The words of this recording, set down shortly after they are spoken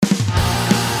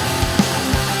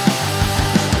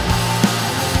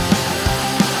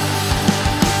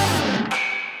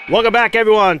Welcome back,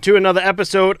 everyone, to another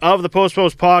episode of the Post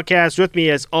Podcast. With me,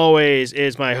 as always,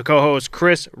 is my co-host,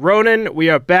 Chris Ronan. We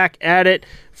are back at it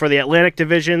for the Atlantic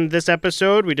Division this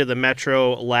episode. We did the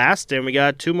Metro last, and we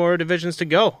got 2 more divisions to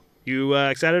go. You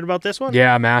excited about this one?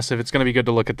 Yeah, massive. It's going to be good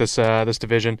to look at this this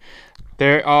division.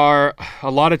 There are a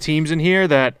lot of teams in here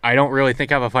that I don't really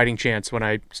think have a fighting chance when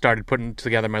I started putting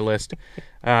together my list.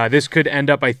 This could end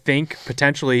up, I think,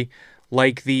 potentially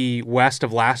like the West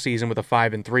of last season with a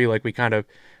 5-3, like we kind of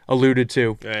alluded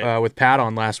to with Pat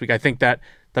on last week. I think that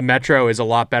the Metro is a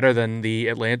lot better than the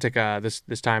Atlantic this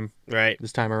time. Right.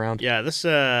 This time around. Yeah. This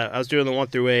I was doing the 1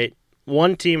 through 8.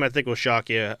 One team I think will shock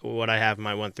you what I have in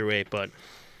my 1 through 8, but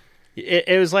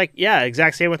it was like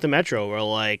exact same with the Metro, where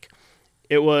like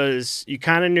it was you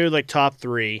kind of knew like top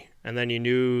 3, and then you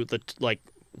knew the like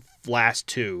last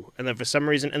 2, and then for some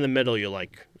reason in the middle you're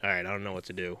like, all right, I don't know what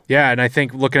to do. Yeah, and I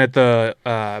think looking at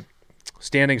the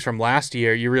standings from last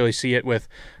year, you really see it with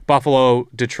Buffalo,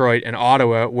 Detroit, and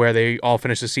Ottawa, where they all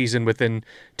finished the season within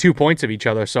 2 points of each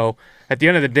other. So at the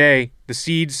end of the day, the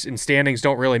seeds and standings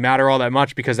don't really matter all that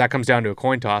much because that comes down to a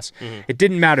coin toss. Mm-hmm. It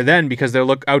didn't matter then because they're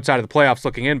outside of the playoffs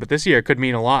looking in, but this year it could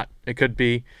mean a lot. It could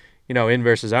be, in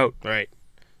versus out. Right.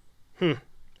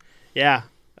 Yeah.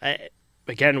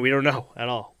 Again, we don't know at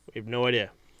all. We have no idea.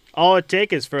 All it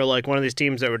takes is for like one of these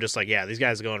teams that were just like, yeah, these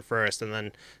guys are going first, and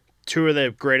then 2 of the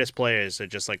greatest players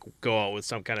that just like go out with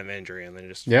some kind of injury and then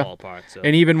just fall apart. So.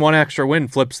 And even one extra win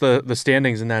flips the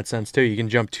standings in that sense too. You can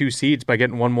jump 2 seeds by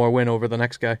getting 1 more win over the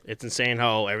next guy. It's insane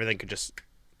how everything could just,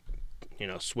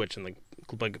 switch in the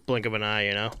blink of an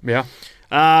eye, Yeah.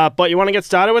 But you want to get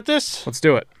started with this? Let's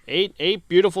do it. 8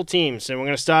 beautiful teams, and we're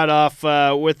going to start off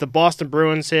with the Boston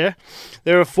Bruins here.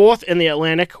 They were 4th in the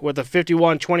Atlantic with a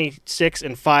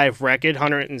 51-26-5 record,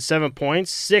 107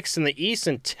 points, 6th in the East,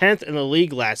 and 10th in the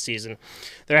league last season.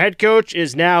 Their head coach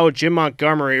is now Jim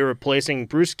Montgomery, replacing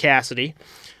Bruce Cassidy.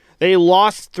 They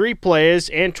lost 3 players,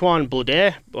 Antoine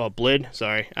Blid,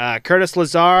 Curtis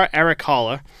Lazar, Eric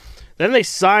Haller. Then they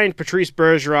signed Patrice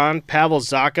Bergeron, Pavel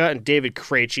Zacha, and David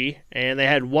Krejci, and they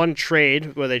had 1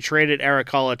 trade where they traded Eric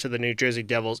Haller to the New Jersey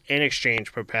Devils in exchange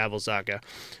for Pavel Zacha.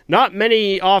 Not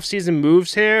many offseason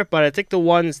moves here, but I think the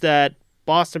ones that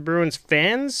Boston Bruins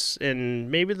fans and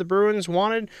maybe the Bruins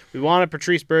wanted, we wanted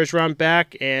Patrice Bergeron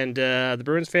back, and the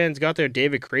Bruins fans got their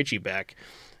David Krejci back,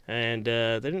 and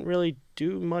they didn't really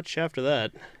do much after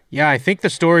that. Yeah, I think the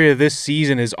story of this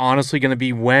season is honestly going to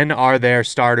be when are their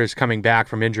starters coming back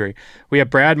from injury. We have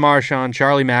Brad Marchand,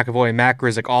 Charlie McAvoy, and Matt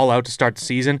Grzyk all out to start the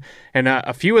season, and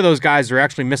a few of those guys are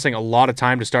actually missing a lot of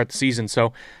time to start the season.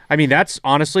 So, I mean, that's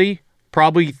honestly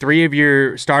probably 3 of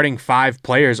your starting 5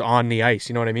 players on the ice.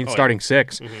 You know what I mean? Starting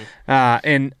 6. Mm-hmm.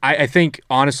 And I think,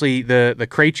 honestly, the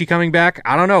Krejci coming back,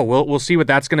 I don't know. We'll see what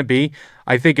that's going to be.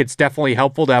 I think it's definitely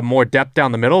helpful to have more depth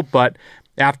down the middle, but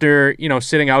after,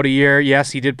 sitting out a year,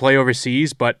 yes, he did play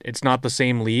overseas, but it's not the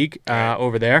same league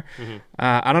over there. Mm-hmm.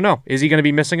 I don't know. Is he going to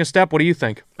be missing a step? What do you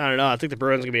think? I don't know. I think the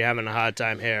Bruins are going to be having a hard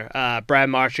time here. Brad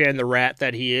Marchand, the rat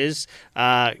that he is,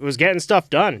 was getting stuff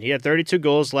done. He had 32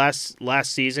 goals last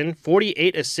season,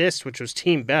 48 assists, which was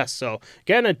team best. So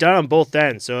getting it done on both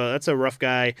ends. So that's a rough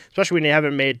guy, especially when you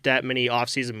haven't made that many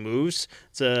offseason moves.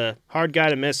 It's a hard guy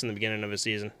to miss in the beginning of a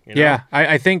season. Yeah,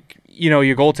 I think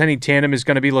your goaltending tandem is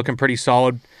going to be looking pretty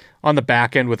solid on the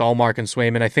back end with Ullmark and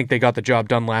Swayman. I think they got the job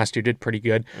done last year, did pretty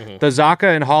good. Mm-hmm. The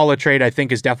Zacha and Haller trade, I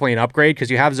think, is definitely an upgrade because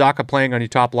you have Zacha playing on your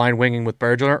top line, winging with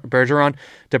Bergeron.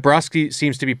 DeBrusk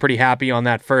seems to be pretty happy on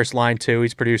that first line, too.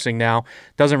 He's producing now.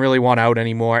 Doesn't really want out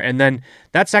anymore. And then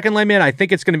that second line, man, I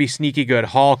think it's going to be sneaky good.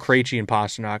 Hall, Krejci, and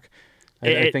Pastrnak.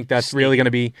 I think that's really going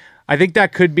to be... I think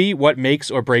that could be what makes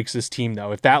or breaks this team,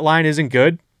 though. If that line isn't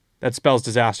good, that spells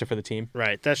disaster for the team.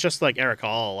 Right. That's just like Eric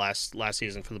Hall last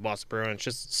season for the Boston Bruins.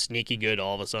 Just sneaky good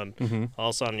all of a sudden. Mm-hmm. All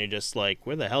of a sudden you're just like,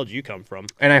 where the hell did you come from?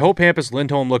 And I hope Hampus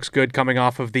Lindholm looks good coming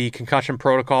off of the concussion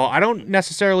protocol. I don't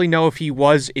necessarily know if he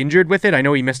was injured with it. I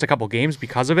know he missed a couple games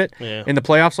because of it in the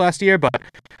playoffs last year, but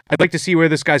I'd like to see where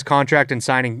this guy's contract and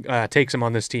signing takes him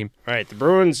on this team. Right. The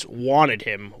Bruins wanted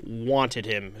him.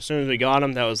 As soon as we got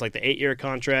him, that was like the 8-year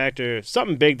contract or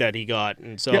something big that he got.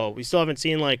 And so we still haven't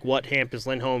seen like what Hampus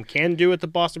Lindholm can do with the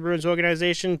Boston Bruins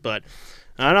organization, but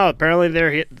I don't know.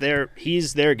 Apparently,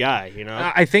 he's their guy.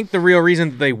 I think the real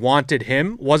reason that they wanted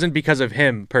him wasn't because of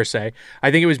him per se.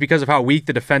 I think it was because of how weak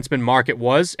the defenseman market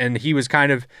was, and he was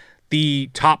kind of the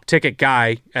top ticket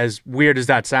guy. As weird as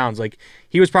that sounds, like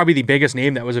he was probably the biggest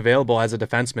name that was available as a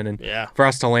defenseman, and for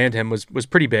us to land him was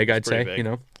pretty big. I'd say.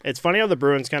 Big. It's funny how the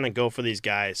Bruins kind of go for these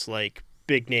guys like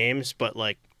big names, but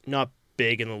like not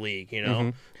big in the league, Mm-hmm.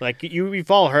 Like you've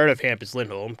all heard of Hampus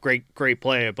Lindholm, great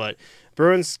player, but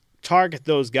Bruins target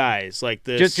those guys, like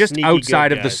the just sneaky outside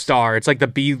good of the guys. star. It's like the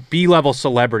B level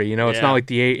celebrity, you know. It's Yeah. not like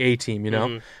the A team, you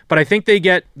know. But I think they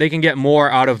can get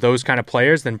more out of those kind of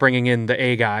players than bringing in the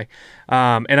A guy.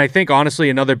 And I think honestly,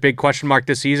 another big question mark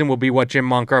this season will be what Jim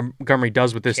Montgomery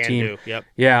does with this team. Yep.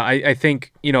 Yeah, I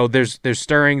think there's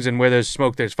stirrings, and where there's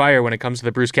smoke, there's fire when it comes to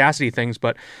the Bruce Cassidy things.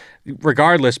 But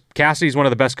regardless, Cassidy's one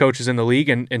of the best coaches in the league,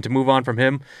 and to move on from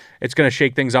him, it's going to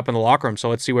shake things up in the locker room. So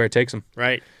let's see where it takes him.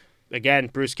 Right. Again,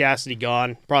 Bruce Cassidy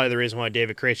gone. Probably the reason why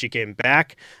David Krejci came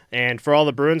back. And for all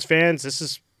the Bruins fans, this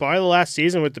is probably the last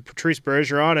season with the Patrice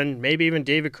Bergeron and maybe even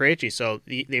David Krejci. So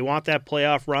they want that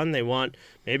playoff run. They want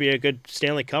maybe a good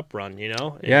Stanley Cup run,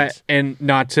 And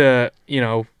not to,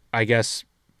 I guess,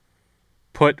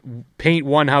 paint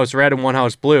one house red and one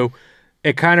house blue.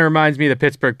 It kind of reminds me of the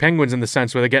Pittsburgh Penguins in the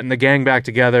sense where they're getting the gang back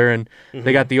together and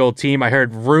they got the old team. I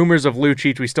heard rumors of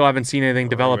Lucic. We still haven't seen anything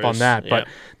develop on that, but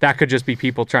that could just be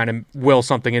people trying to will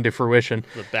something into fruition.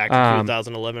 The back to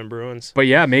 2011 Bruins. But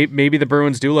yeah, maybe the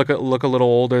Bruins do look a little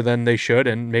older than they should,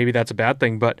 and maybe that's a bad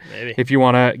thing. But if you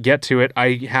want to get to it,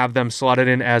 I have them slotted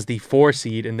in as the 4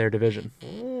 seed in their division.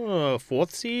 Oh,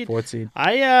 4th seed? 4th seed.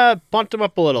 I bumped them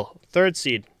up a little. 3rd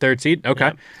seed. 3rd seed? Okay.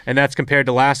 Yep. And that's compared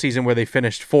to last season where they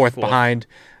finished 4th. behind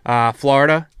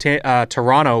Florida,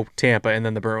 Toronto, Tampa, and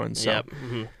then the Bruins. So. Yep.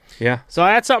 Mm-hmm. Yeah. So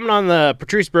I had something on the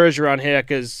Patrice Bergeron here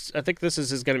because I think this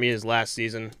is going to be his last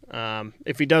season.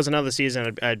 If he does another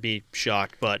season, I'd be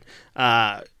shocked. But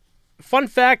fun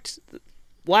fact,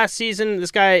 last season,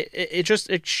 this guy,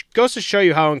 it goes to show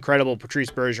you how incredible Patrice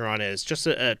Bergeron is. Just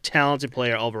a talented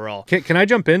player overall. Can I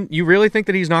jump in? You really think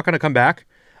that he's not going to come back?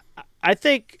 I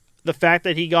think the fact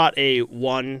that he got a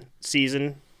 1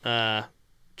 season,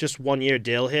 just 1 year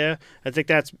deal here, I think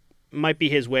that's might be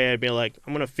his way. I'd be like,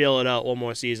 I'm going to feel it out one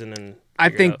more season. And I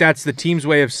think that's the team's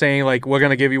way of saying, like, we're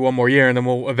going to give you 1 more year and then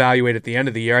we'll evaluate at the end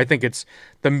of the year. I think it's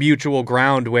the mutual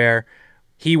ground where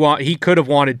he could have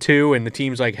wanted 2 and the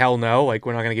team's like, hell no, like,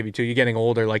 we're not going to give you 2. You're getting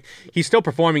older. Like, he's still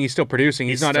performing. He's still producing.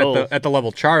 He's not at the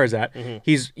level Char is at. Mm-hmm.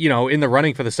 He's, in the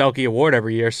running for the Selke Award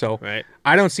every year. So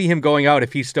I don't see him going out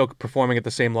if he's still performing at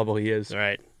the same level he is.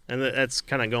 Right. And that's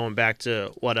kind of going back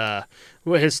to what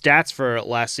his stats for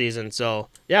last season. So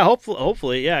yeah,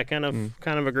 hopefully, yeah, kind of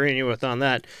agreeing with you on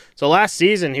that. So last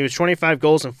season he was 25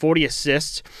 goals and 40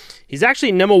 assists. He's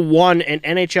actually number 1 in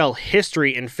NHL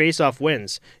history in faceoff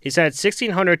wins. He's had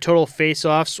 1,600 total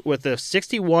faceoffs with a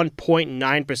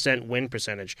 61.9% win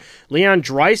percentage. Leon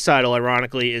Draisaitl,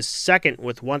 ironically, is second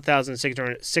with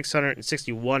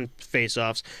 1,661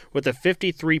 faceoffs with a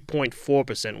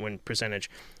 53.4% win percentage.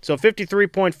 So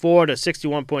 53.4 to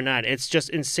 61.9. It's just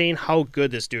insane how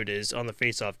good this dude is on the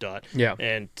faceoff dot. Yeah.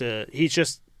 And he's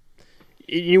just...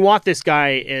 You want this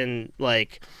guy in,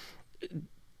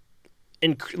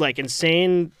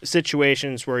 insane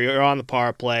situations where you're on the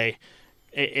power play.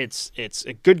 It's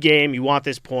a good game. You want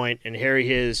this point, and here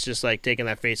he is, just taking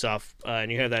that face off, and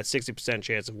you have that 60%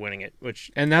 chance of winning it.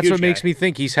 And that's what makes me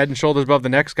think he's head and shoulders above the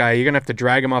next guy. You're gonna have to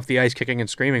drag him off the ice, kicking and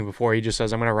screaming, before he just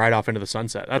says, "I'm gonna ride off into the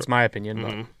sunset." That's my opinion.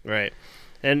 Mm-hmm. Right.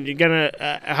 And you're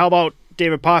gonna. How about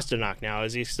David Pastrnak now?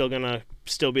 Is he still gonna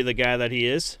be the guy that he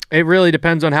is? It really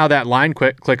depends on how that line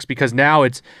clicks, because now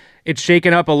it's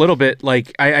shaken up a little bit.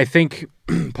 Like, I think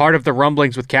part of the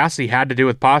rumblings with Cassidy had to do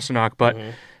with Pastrnak, but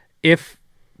if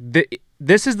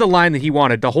this is the line that he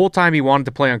wanted the whole time, he wanted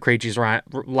to play on Krejci's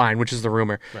line, which is the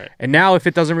rumor. Right. And now if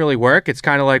it doesn't really work, it's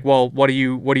kind of like, well, what do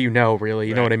you know, really?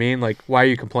 You know what I mean? Like, why are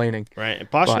you complaining? Right. And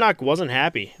Pastrnak wasn't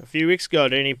happy. A few weeks ago,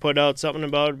 didn't he put out something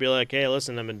about it, be like, hey,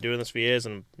 listen, I've been doing this for years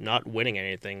and I'm not winning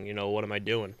anything. What am I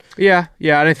doing? Yeah.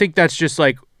 And I think that's just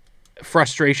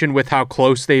frustration with how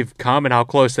close they've come and how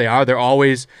close they are. They're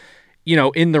always,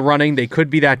 in the running. They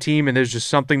could be that team, and there's just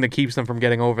something that keeps them from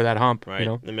getting over that hump. Right.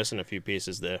 They're missing a few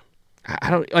pieces there.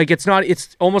 I don't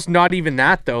it's almost not even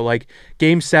that though. Like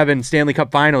Game 7 Stanley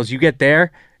Cup Finals, you get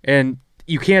there and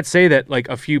you can't say that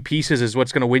a few pieces is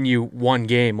what's going to win you one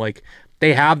game. Like,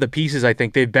 they have the pieces. I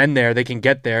think they've been there. They can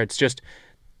get there. It just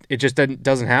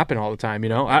doesn't happen all the time.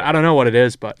 I don't know what it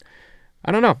is, but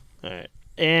I don't know. All right.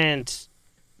 And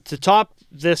to top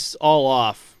this all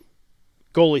off,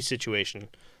 goalie situation.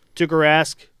 Tuukka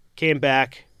Rask came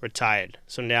back, retired.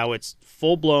 So now it's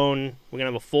full-blown. We're going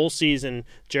to have a full season.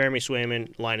 Jeremy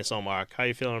Swayman, Linus Ullmark. How are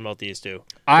you feeling about these two?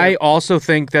 I also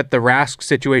think that the Rask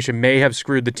situation may have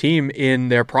screwed the team in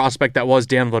their prospect that was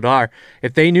Dan Vladar.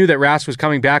 If they knew that Rask was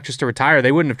coming back just to retire,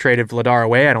 they wouldn't have traded Vladar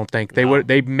away, I don't think.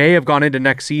 They may have gone into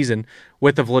next season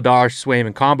with the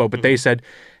Vladar-Swayman combo, but they said,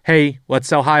 hey, let's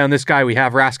sell high on this guy. We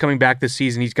have Rask coming back this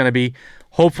season. He's going to be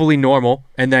hopefully normal.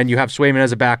 And then you have Swayman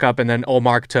as a backup, and then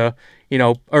Ullmark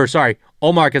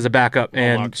as a backup,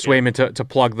 and Swayman to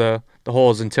plug the the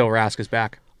holes until Rask is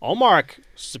back. Allmark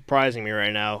surprising me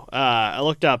right now. I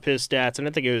looked up his stats, and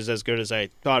I think it was as good as I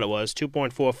thought it was.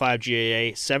 2.45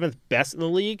 GAA, 7th best in the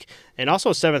league, and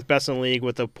also 7th best in the league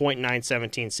with a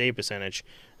 .917 save percentage.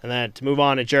 And then to move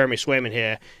on to Jeremy Swayman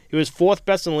here, he was 4th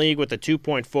best in the league with a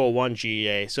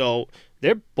 2.41 GAA. So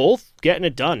they're both getting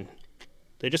it done.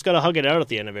 They just got to hug it out at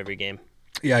the end of every game.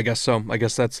 Yeah, I guess so. I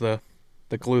guess that's the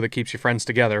glue that keeps your friends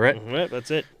together, right? Right, that's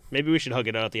it. Maybe we should hug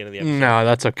it out at the end of the episode. No,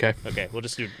 that's okay. Okay, we'll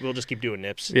just keep doing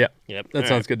nips. Yeah. Yep. That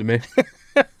sounds good to me.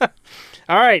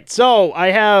 All right, so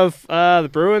I have the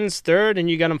Bruins 3rd, and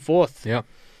you got them 4th. Yeah.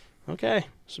 Okay,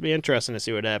 this will be interesting to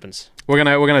see what happens. We're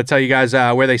gonna tell you guys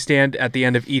where they stand at the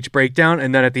end of each breakdown,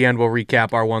 and then at the end we'll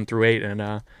recap our 1 through 8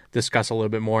 and discuss a little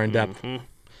bit more in depth. Mm-hmm.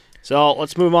 So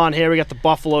let's move on here. We got the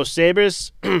Buffalo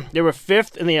Sabres. They were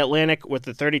 5th in the Atlantic with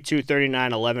a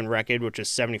 32-39-11 record, which is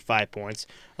 75 points.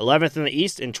 11th in the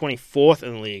East and 24th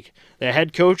in the league. Their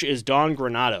head coach is Don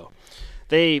Granato.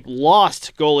 They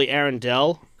lost goalie Aaron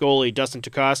Dell, goalie Dustin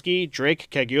Tokarski, Drake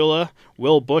Kagula,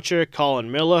 Will Butcher,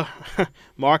 Colin Miller,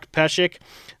 Mark Pesek,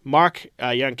 Mark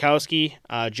Jankowski,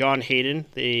 John Hayden.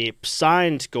 They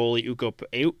signed goalie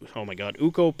Ukko-Pekka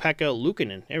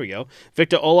Luukkonen. There we go.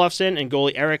 Victor Olofsson and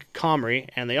goalie Eric Comrie,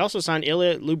 and they also signed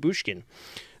Ilya Lyubushkin.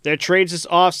 Their trades this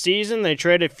offseason, they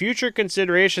traded future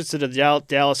considerations to the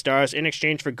Dallas Stars in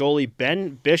exchange for goalie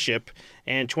Ben Bishop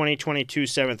and 2022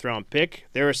 7th-round pick.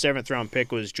 Their 7th-round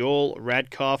pick was Joel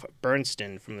Radkoff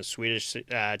Bernstein from the Swedish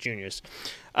juniors.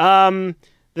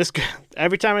 This guy,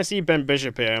 every time I see Ben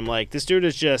Bishop here, I'm like, this dude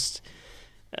is just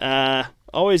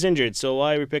always injured, so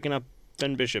why are we picking up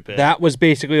Ben Bishop here? That was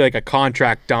basically like a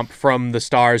contract dump from the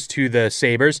Stars to the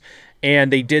Sabres,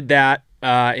 and they did that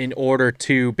in order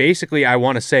to basically, I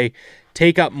want to say,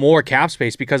 take up more cap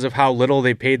space because of how little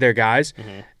they paid their guys.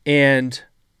 Mm-hmm. And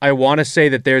I want to say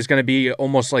that there's going to be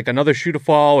almost like another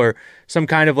shoot-a-fall or some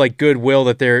kind of like goodwill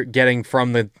that they're getting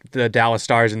from the Dallas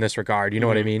Stars in this regard. You know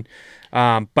what I mean?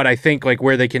 But I think like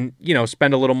where they can,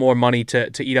 spend a little more money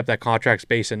to eat up that contract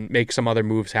space and make some other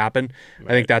moves happen. Right.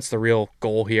 I think that's the real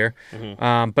goal here.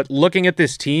 Mm-hmm. But looking at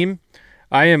this team,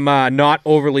 I am not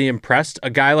overly impressed. A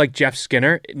guy like Jeff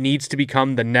Skinner needs to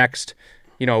become the next,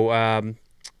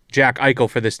 Jack Eichel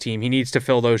for this team. He needs to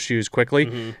fill those shoes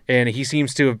quickly, and he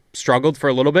seems to have struggled for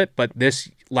a little bit, but this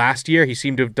last year he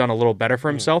seemed to have done a little better for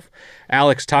himself.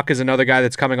 Alex Tuch is another guy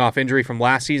that's coming off injury from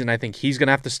last season. I think he's going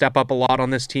to have to step up a lot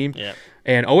on this team. Yep.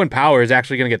 And Owen Power is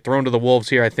actually going to get thrown to the Wolves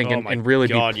here, I think, and really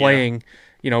be playing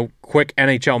quick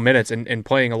NHL minutes and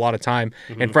playing a lot of time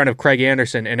in front of Craig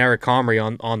Anderson and Eric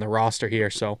Comrie on the roster here.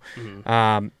 So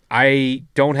I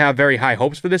don't have very high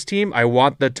hopes for this team. I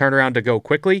want the turnaround to go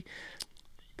quickly,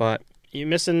 but you're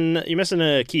missing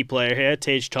a key player here,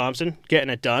 Tage Thompson, getting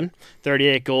it done.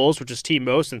 38 goals, which is team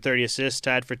most, and 30 assists,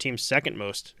 tied for team second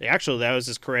most. Actually, that was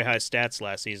his career high stats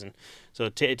last season. So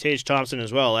Tage Thompson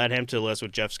as well. Add him to the list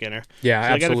with Jeff Skinner. Yeah,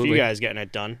 so absolutely. I got a few guys getting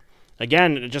it done.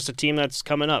 Again, just a team that's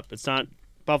coming up. It's not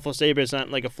Buffalo Sabres,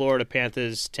 not like a Florida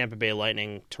Panthers, Tampa Bay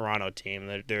Lightning, Toronto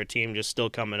team. They're a team just still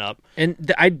coming up. And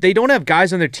they don't have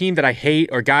guys on their team that I hate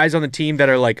or guys on the team that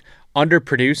are like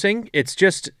underproducing. It's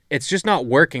just not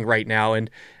working right now, and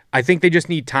I think they just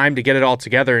need time to get it all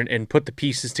together and put the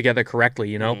pieces together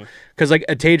correctly, because like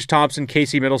a Tage Thompson,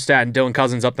 Casey Middlestat, and Dylan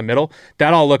Cousins up the middle,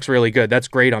 that all looks really good. That's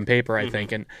great on paper, I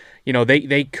think, and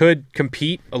they could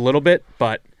compete a little bit,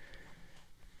 but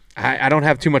I don't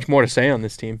have too much more to say on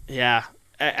this team. Yeah,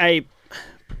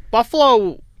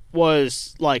 Buffalo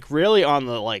was like really on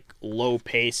the like low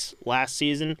pace last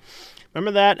season.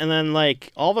 Remember that? And then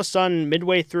like all of a sudden a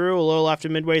little after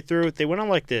midway through, they went on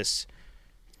like this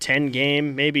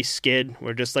 10-game maybe skid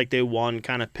where just like they won,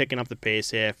 kind of picking up the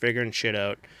pace here, figuring shit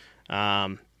out.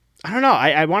 I don't know.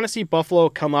 I want to see Buffalo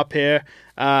come up here.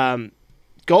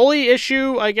 Goalie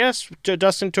issue, I guess, to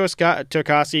Dustin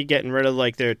Tokarski getting rid of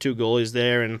like their two goalies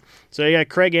there, and so you got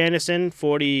Craig Anderson,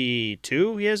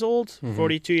 42 years old,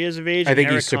 42 years of age. I think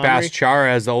Eric he's surpassed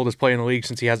Chara as the oldest player in the league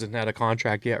since he hasn't had a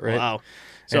contract yet, right? Wow.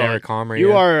 So and Eric Comrie,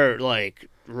 you are like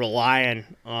relying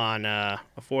on a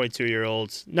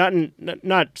 42-year-old.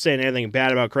 Not saying anything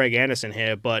bad about Craig Anderson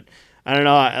here, but I don't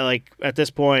know. Like at this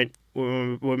point,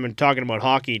 when we've been talking about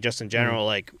hockey just in general,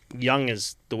 like young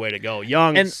is the way to go.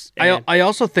 Young, and I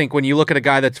also think when you look at a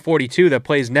guy that's 42 that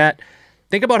plays net,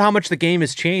 think about how much the game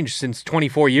has changed since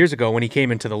 24 years ago when he came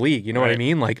into the league. You know what I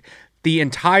mean? Like the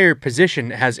entire position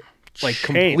has like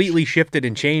completely shifted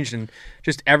and changed, and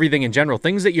just everything in general.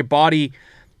 Things that your body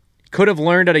could have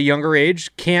learned at a younger age,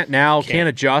 can't now, can't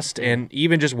adjust, and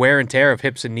even just wear and tear of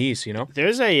hips and knees, you know?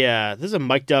 There's a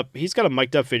mic'd up, he's got a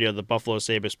mic'd up video the Buffalo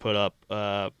Sabres put up,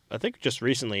 I think just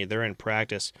recently. They're in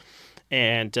practice.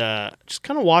 And just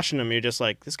kind of watching him, you're just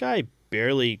like, this guy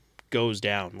barely goes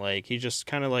down. Like, he's just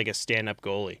kind of like a stand-up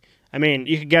goalie. I mean,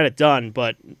 you could get it done,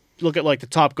 but look at like the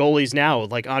top goalies now,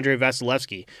 like Andrei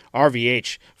Vasilevsky,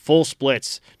 RVH, full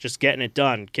splits, just getting it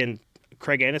done. Can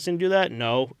Craig Anderson do that?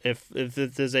 No. If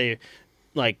there's a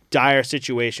like dire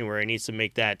situation where he needs to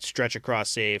make that stretch across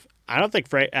save, I don't think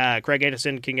Craig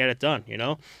Anderson can get it done. You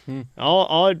know,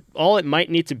 all it might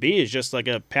need to be is just like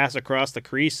a pass across the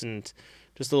crease and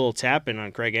just a little tap in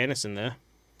on Craig Anderson there.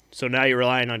 So now you're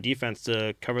relying on defense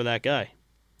to cover that guy.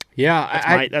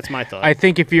 Yeah, that's my thought. I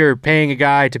think if you're paying a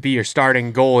guy to be your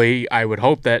starting goalie, I would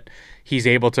hope that he's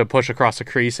able to push across the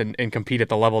crease and compete at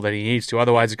the level that he needs to.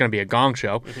 Otherwise, it's going to be a gong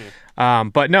show. Mm-hmm.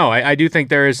 But no, I do think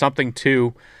there is something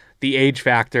to the age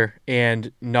factor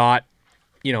and not,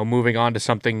 moving on to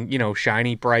something,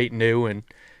 shiny, bright, new, and,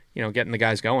 getting the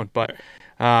guys going. But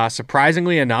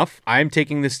surprisingly enough, I'm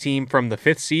taking this team from the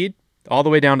 5th seed all the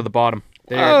way down to the bottom.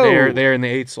 They're in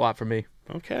the 8th slot for me.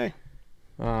 Okay.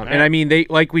 And I mean, they,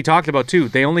 like we talked about too,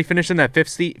 they only finished in that fifth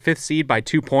seed by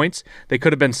 2 points. They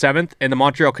could have been 7th, and the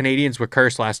Montreal Canadiens were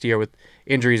cursed last year with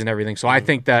injuries and everything. So I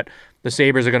think that the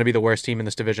Sabres are going to be the worst team in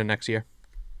this division next year.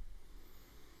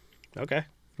 Okay.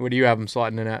 Where do you have them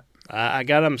slotting in at? I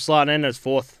got them slotting in as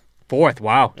 4th. 4th,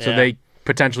 wow. Yeah. So they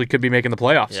potentially could be making the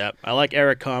playoffs. Yeah, I like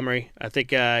Eric Comrie. I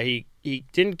think he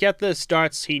didn't get the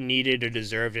starts he needed or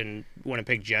deserved in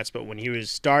Winnipeg Jets, but when he was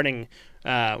starting,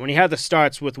 when he had the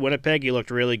starts with Winnipeg, he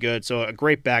looked really good. So a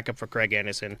great backup for Craig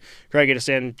Anderson. Craig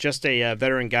Anderson, just a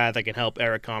veteran guy that can help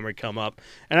Eric Comrie come up.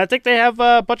 And I think they have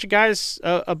a bunch of guys,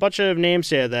 a bunch of names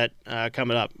here that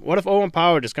coming up. What if Owen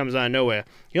Power just comes out of nowhere?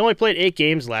 He only played 8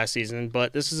 games last season,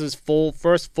 but this is his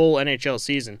first full NHL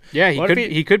season. Yeah,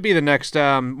 he could be the next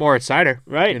Moritz Seider.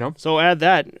 Right. So add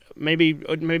that. Maybe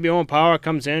Owen Power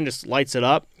comes in and just lights it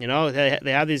up. They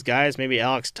have these guys. Maybe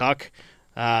Alex Tuck.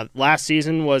 Last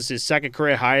season was his second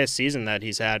career highest season that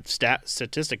he's had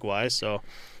statistic wise. So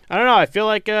I don't know. I feel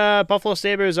like Buffalo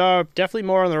Sabres are definitely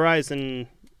more on the rise than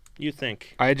you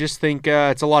think. I just think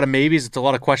it's a lot of maybes. It's a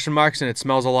lot of question marks, and it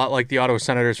smells a lot like the Ottawa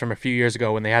Senators from a few years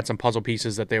ago when they had some puzzle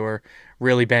pieces that they were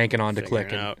really banking on to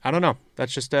click. And I don't know.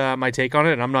 That's just my take on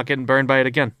it, and I'm not getting burned by it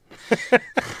again.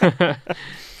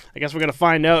 I guess we're gonna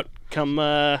find out come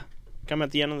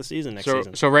at the end of the season next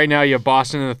season. So right now you have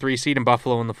Boston in the 3 seed and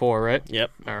Buffalo in the 4, right? Yep.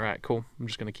 All right, cool. I'm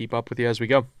just gonna keep up with you as we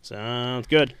go. Sounds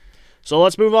good. So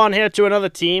let's move on here to another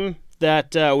team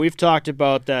that we've talked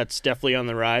about that's definitely on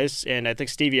the rise, and I think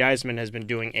Stevie Yzerman has been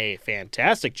doing a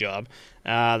fantastic job.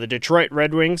 The Detroit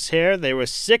Red Wings here, they were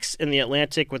 6th in the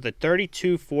Atlantic with a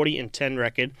 32-40-10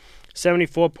 record.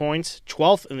 74 points,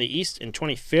 12th in the East and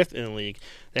 25th in the league.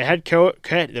 The head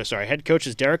coach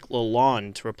is Derek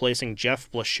Lalonde, replacing Jeff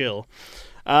Blashill.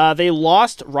 They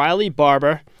lost Riley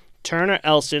Barber, Turner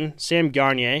Elson, Sam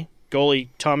Gagner, goalie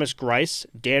Thomas Greiss,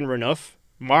 Dan Renouf,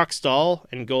 Mark Stahl,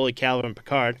 and goalie Calvin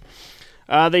Pickard.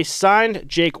 They signed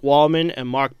Jake Wallman and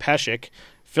Mark Pesek,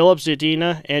 Philip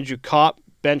Zadina, Andrew Kopp,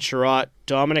 Ben Sherratt,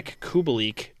 Dominic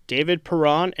Kubalik, David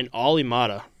Perron, and Olli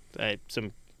Mata.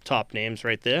 Some top names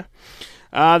right there.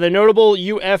 The notable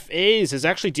UFAs is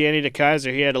actually Danny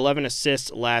DeKeyser. He had 11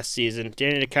 assists last season.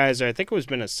 Danny DeKeyser, I think, has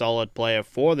been a solid player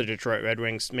for the Detroit Red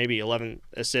Wings. Maybe 11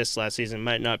 assists last season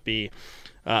might not be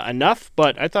enough,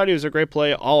 but I thought he was a great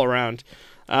player all around.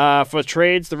 For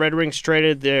trades, the Red Wings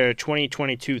traded their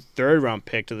 2022 third-round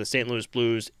pick to the St. Louis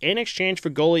Blues in exchange for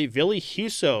goalie Ville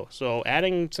Husso. So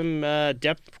adding some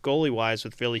depth goalie-wise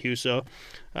with Ville Husso.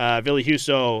 Ville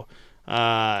Husso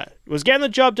was getting the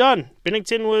job done.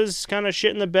 Binnington was kind of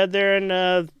shit in the bed there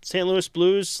in St. Louis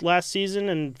Blues last season,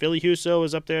 and Ville Husso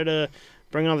was up there to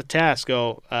bring on the task.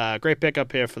 So, great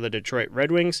pickup here for the Detroit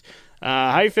Red Wings.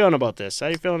 How you feeling about this? How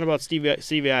you feeling about Stevie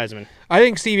Yzerman? I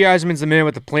think Stevie Yzerman's the man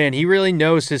with the plan. He really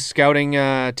knows his scouting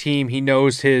team. He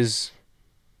knows his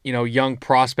young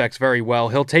prospects very well.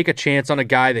 He'll take a chance on a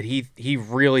guy that he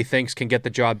really thinks can get the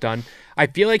job done. I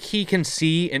feel like he can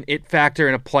see an it factor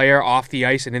in a player off the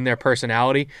ice and in their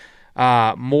personality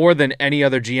more than any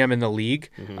other GM in the league.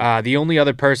 Mm-hmm. The only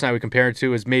other person I would compare it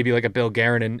to is maybe like a Bill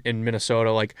Guerin in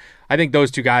Minnesota. Like, I think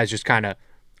those two guys just kind of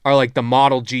are like the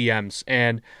model GMs,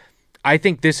 and I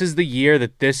think this is the year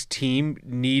that this team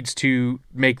needs to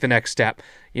make the next step.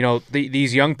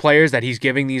 These young players that he's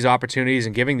giving these opportunities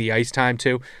and giving the ice time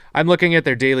to. I'm looking at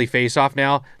their daily face-off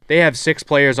now. They have 6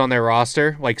 players on their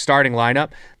roster, like starting lineup,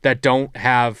 that don't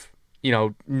have,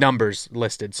 numbers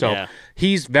listed. So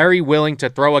He's very willing to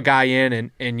throw a guy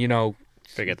in and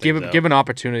figure things out. Give an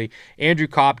opportunity. Andrew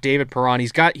Kopp, David Perron,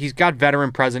 he's got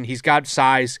veteran presence, he's got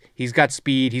size, he's got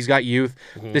speed, he's got youth.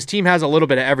 This team has a little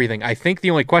bit of everything. I think the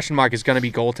only question mark is going to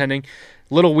be goaltending.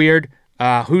 Little weird.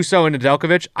 Husso and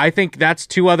Nedeljkovic, I think that's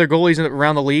two other goalies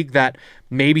around the league that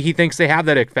maybe he thinks they have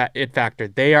that it factor.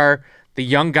 They are the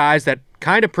young guys that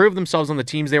kind of proved themselves on the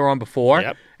teams they were on before,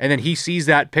 and then he sees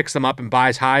that, picks them up, and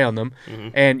buys high on them.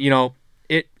 And,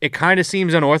 it kind of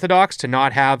seems unorthodox to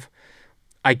not have,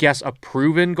 I guess, a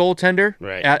proven goaltender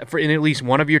in at least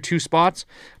one of your two spots.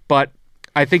 But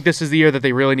I think this is the year that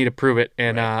they really need to prove it,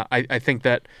 and I think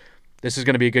that this is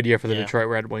going to be a good year for the Detroit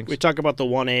Red Wings. We talk about the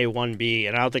 1A, 1B,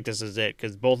 and I don't think this is it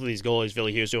because both of these goalies, Ville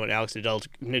Husso and Alex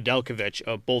Nedeljkovic,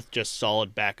 are both just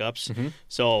solid backups.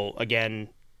 So, again,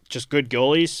 just good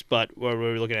goalies, but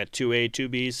we're looking at 2A,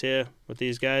 2Bs here with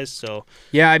these guys. So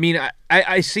yeah, I mean,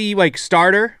 I see like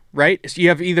starter, right? So you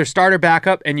have either starter,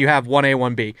 backup, and you have 1A,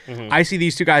 1B. I see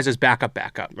these two guys as backup.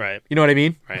 Right. You know what I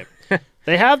mean? Right.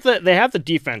 They have the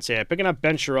defense here. Picking up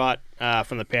Ben Sherratt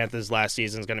from the Panthers last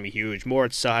season is going to be huge.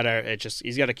 Moritz Seider,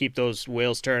 he's got to keep those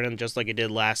wheels turning just like he did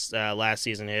last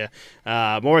season here.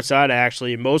 Moritz Seider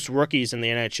actually most rookies in the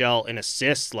NHL in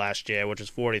assists last year, which was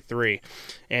 43,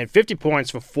 and 50 points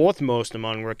for fourth most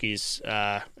among rookies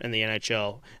in the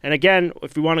NHL. And again,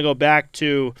 if we want to go back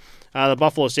to the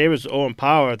Buffalo Sabres, Owen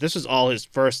Power, this is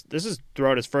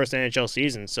throughout his first NHL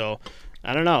season. So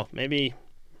I don't know, maybe.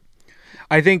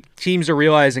 I think teams are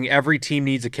realizing every team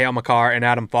needs a Cale Makar and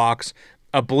Adam Fox,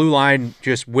 a blue line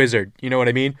just wizard. You know what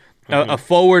I mean? A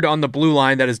forward on the blue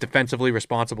line that is defensively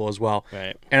responsible as well.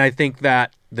 Right. And I think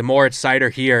that the Moritz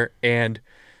Seider here and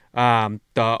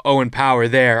the Owen Power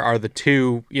there are the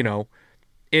two,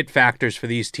 it factors for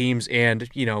these teams and,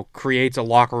 creates a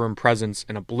locker room presence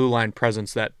and a blue line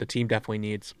presence that the team definitely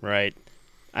needs. Right.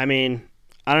 I mean,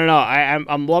 I don't know.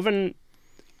 I'm loving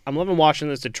watching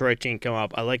this Detroit team come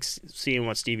up. I like seeing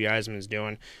what Stevie Yzerman's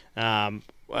doing.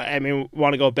 I mean, we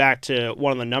want to go back to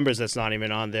one of the numbers that's not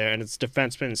even on there, and it's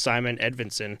defenseman Simon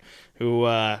Edvinsson, who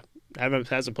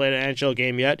hasn't played an NHL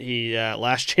game yet. He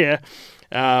last year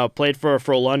played for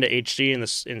Frölunda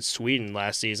HC in Sweden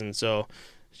last season. So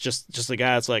it's just a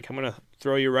guy that's like, I'm gonna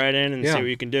throw you right in and see what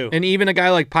you can do. And even a guy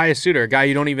like Pius Suter, a guy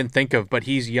you don't even think of, but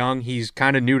he's young, he's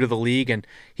kind of new to the league, and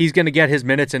he's going to get his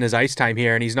minutes and his ice time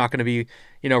here, and he's not going to be,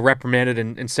 reprimanded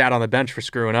and sat on the bench for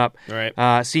screwing up.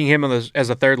 Right. Seeing him as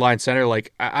a third line center,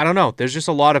 like, I don't know, there's just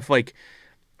a lot of like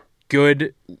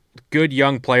good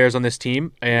young players on this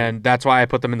team, and that's why I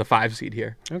put them in the 5 seed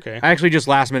here. Okay. I actually just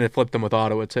last minute flipped them with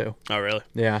Ottawa too. Oh, really?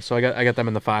 Yeah, so I got them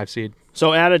in the 5 seed.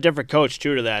 So add a different coach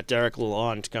too to that. Derek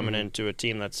Lalonde coming into a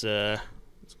team that's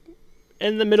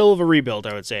in the middle of a rebuild,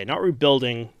 I would say. Not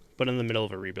rebuilding, but in the middle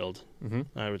of a rebuild.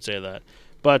 I would say that.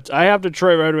 But I have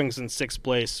Detroit Red Wings in 6th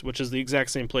place, which is the exact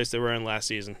same place they were in last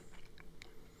season.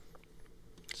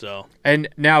 So. And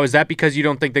now, is that because you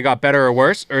don't think they got better or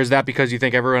worse, or is that because you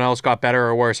think everyone else got better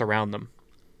or worse around them?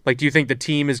 Like, do you think the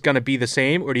team is going to be the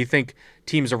same, or do you think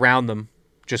teams around them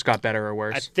just got better or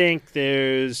worse? I think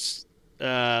there's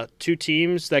 2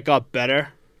 teams that got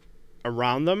better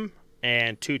around them,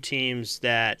 and 2 teams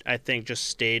that I think just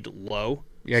stayed low.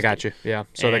 Yeah, I got you. Yeah,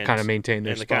 so they kind of maintained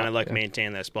their spot. And they kind of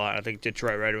maintain their spot. I think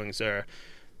Detroit Red Wings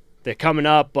they're coming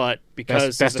up, but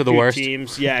because best there's of the few worst.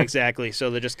 teams, yeah, exactly. So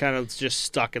they're just kind of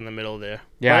stuck in the middle there.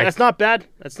 Yeah, but that's not bad.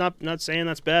 That's not saying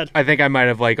that's bad. I think I might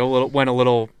have went a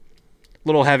little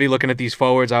heavy looking at these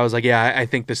forwards. I was like, yeah, I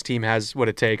think this team has what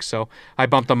it takes. So I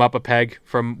bumped them up a peg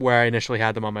from where I initially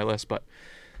had them on my list. But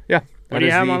yeah, what do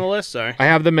you have them on the list? Sorry, I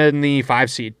have them in the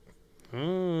 5 seed.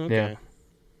 Oh, okay. Yeah.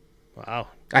 Wow.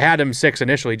 I had them 6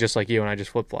 initially, just like you, and I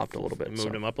just flip-flopped a little bit.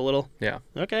 Moved them up a little? Yeah.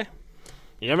 Okay.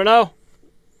 You never know.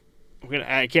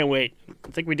 I can't wait.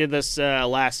 I think we did this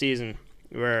last season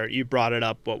where you brought it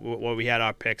up, what we had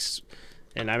our picks.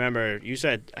 And I remember you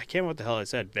said, I can't remember what the hell I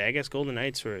said, Vegas Golden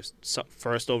Knights for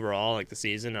first overall, like the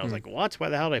season. I was like, what? Why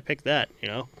the hell did I pick that?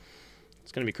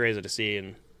 It's going to be crazy to see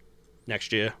in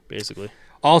next year, basically.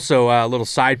 Also, a little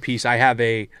side piece. I have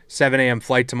a 7 a.m.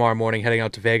 flight tomorrow morning heading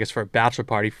out to Vegas for a bachelor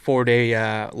party,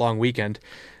 4-day long weekend.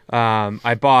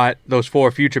 I bought those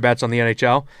 4 future bets on the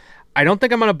NHL. I don't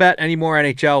think I'm going to bet any more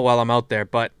NHL while I'm out there,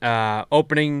 but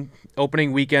opening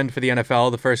weekend for the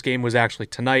NFL, the first game was actually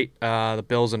tonight. The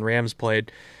Bills and Rams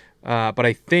played. But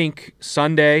I think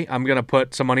Sunday I'm going to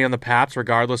put some money on the Pats,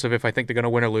 regardless of if I think they're going to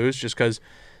win or lose, just because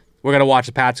we're going to watch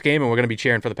the Pats game and we're going to be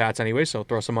cheering for the Pats anyway, so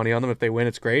throw some money on them. If they win,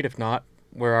 it's great. If not,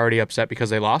 we're already upset because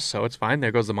they lost, so it's fine.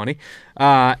 There goes the money.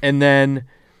 And then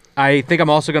I think I'm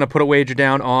also going to put a wager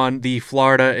down on the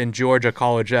Florida and Georgia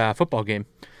college football game,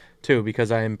 too,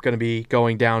 because I'm going to be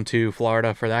going down to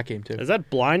Florida for that game, too. Is that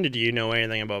blind, or do you know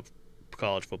anything about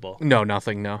college football? No,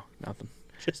 nothing. No, nothing.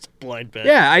 Just a blind bet.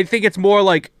 Yeah, I think it's more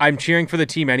like I'm cheering for the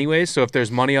team anyways, so if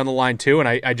there's money on the line too, and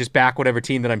I just back whatever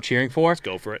team that I'm cheering for, Let's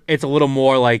go for it. it's a little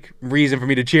more like reason for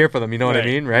me to cheer for them, you know what I Right.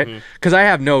 mean, right? Because I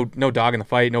have no dog in the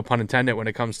fight, no pun intended, when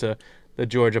it comes to the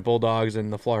Georgia Bulldogs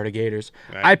and the Florida Gators.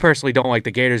 Right. I personally don't like the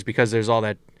Gators because there's all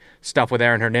that stuff with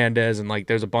Aaron Hernandez, and like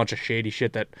there's a bunch of shady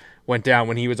shit that went down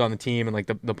when he was on the team and like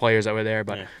the players that were there,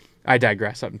 but Yeah. I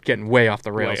digress. I'm getting way off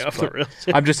the rails. Way off the but rails.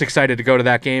 I'm just excited to go to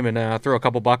that game and throw a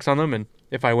couple bucks on them, and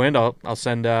if I win, I'll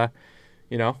send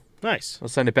Nice. I'll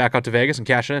send it back out to Vegas and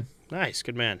cash it in. Nice.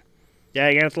 Good man. Yeah,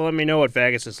 you're going to have to let me know what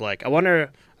Vegas is like. I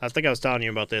think I was telling you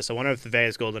about this. I wonder if the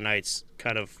Vegas Golden Knights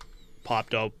kind of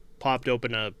popped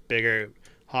open a bigger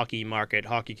hockey market,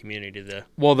 hockey community there.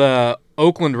 Well, the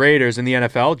Oakland Raiders in the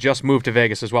NFL just moved to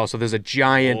Vegas as well, so there's a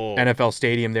giant Whoa. NFL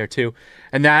stadium there too,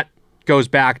 and that goes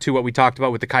back to what we talked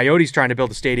about with the Coyotes trying to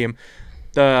build a stadium.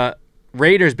 The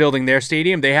Raiders building their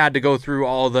stadium, they had to go through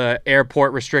all the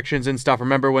airport restrictions and stuff.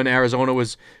 Remember when Arizona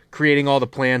was creating all the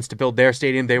plans to build their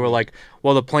stadium? They were like,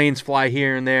 well, the planes fly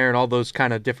here and there and all those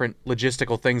kind of different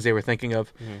logistical things they were thinking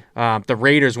of. The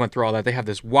Raiders went through all that. They have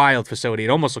this wild facility. It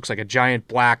almost looks like a giant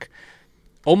black,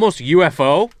 almost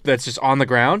UFO that's just on the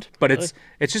ground, but it's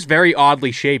just very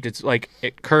oddly shaped. It's like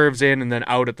it curves in and then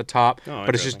out at the top, Oh,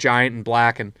 but it's just interesting. giant and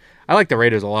black, and I like the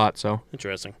Raiders a lot, so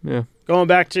Interesting. yeah. Going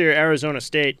back to Arizona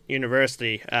State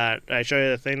University, I show you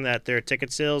the thing that their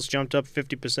ticket sales jumped up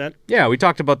 50%. Yeah, we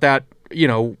talked about that,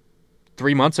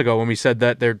 3 months ago when we said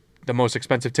that they're the most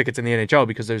expensive tickets in the NHL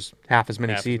because there's half as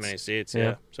many Half seats. as many seats, Yeah.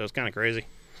 yeah. So it's kind of crazy.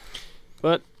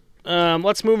 But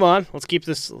let's move on. Let's keep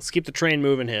the train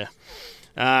moving here.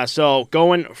 So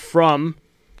going from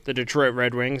the Detroit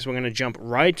Red Wings, we're going to jump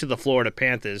right to the Florida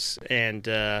Panthers, and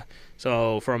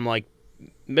so from like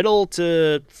middle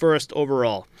to first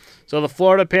overall. So the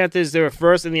Florida Panthers, they were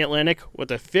first in the Atlantic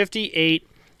with a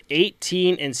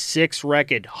 58-18-6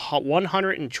 record,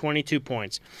 122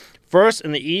 points. First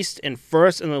in the East and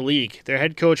first in the league. Their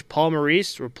head coach, Paul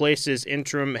Maurice, replaces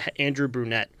interim Andrew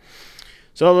Brunette.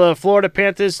 So the Florida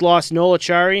Panthers lost Nola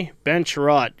Chari, Ben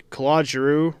Chirot, Claude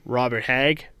Giroux, Robert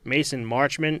Hagg, Mason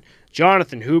Marchment,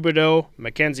 Jonathan Huberdeau,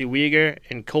 Mackenzie Weegar,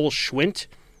 and Cole Schwint.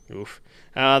 Oof.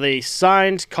 They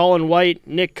signed Colin White,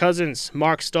 Nick Cousins,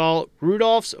 Mark Stahl,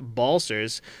 Rudolphs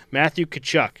Balsers, Matthew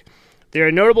Tkachuk.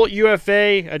 Their notable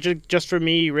UFA, just for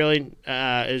me, really,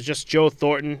 is just Joe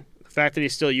Thornton. The fact that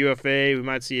he's still UFA, we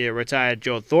might see a retired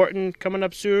Joe Thornton coming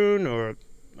up soon, or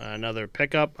another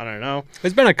pickup. I don't know.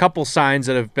 There's been a couple signs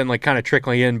that have been like kind of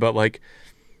trickling in, but like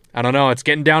I don't know, it's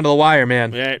getting down to the wire,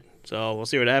 man. Right. So we'll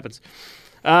see what happens.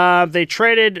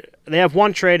 They have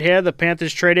one trade here. The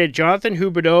Panthers traded Jonathan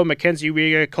Huberdeau, Mackenzie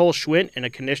Weegar, Cole Schwint, and a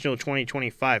conditional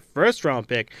 2025 first-round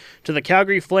pick to the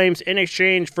Calgary Flames in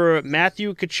exchange for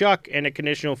Matthew Tkachuk and a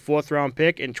conditional fourth-round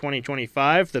pick in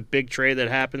 2025, the big trade that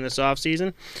happened this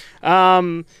offseason.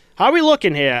 How are we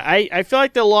looking here? I feel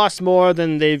like they lost more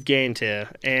than they've gained here,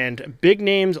 and big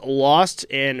names lost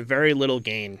and very little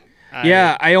gain.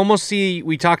 Yeah, I almost see,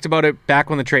 we talked about it back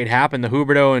when the trade happened, the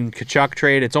Huberdeau and Tkachuk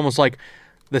trade. It's almost like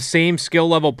the same skill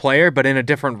level player, but in a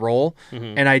different role.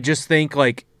 And I just think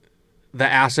like the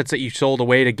assets that you sold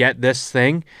away to get this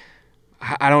thing,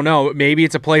 I don't know. Maybe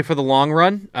it's a play for the long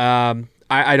run.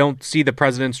 I don't see the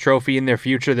President's Trophy in their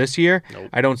future this year. Nope.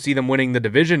 I don't see them winning the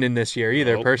division in this year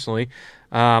either, Nope. personally.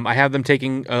 I have them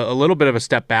taking a little bit of a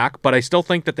step back, but I still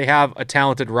think that they have a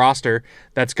talented roster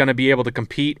that's going to be able to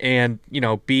compete and,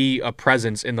 be a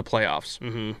presence in the playoffs.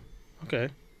 Okay.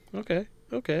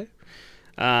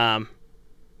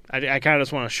 I kind of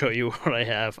just want to show you what I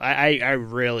have. I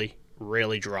really,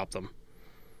 really dropped them.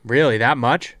 Really, that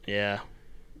much? Yeah,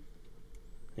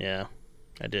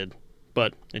 I did.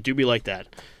 But it do be like that.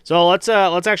 So let's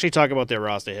actually talk about their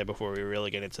roster here before we really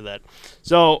get into that.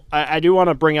 So I do want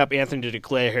to bring up Anthony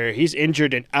Duclair here. He's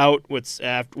injured and out with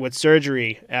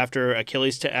surgery after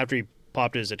after he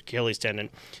popped his Achilles tendon.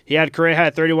 He had career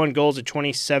high 31 goals and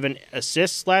 27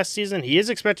 assists last season. He is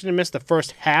expected to miss the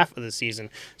first half of the season.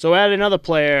 So add another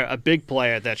player, a big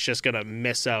player that's just going to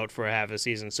miss out for a half of the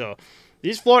season. So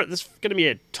this is going to be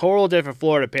a total different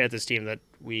Florida Panthers team that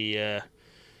we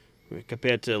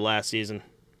compared to last season.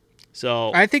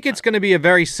 So I think it's going to be a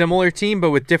very similar team, but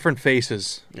with different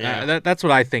faces. Yeah. That's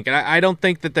what I think. And I don't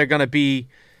think that they're going to be,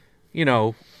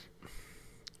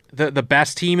 the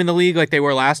best team in the league like they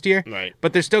were last year. Right.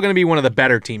 But they're still going to be one of the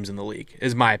better teams in the league,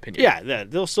 is my opinion. Yeah,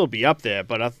 they'll still be up there,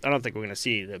 but I don't think we're going to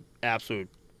see the absolute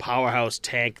powerhouse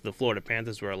tank the Florida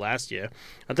Panthers were last year.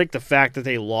 I think the fact that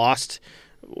they lost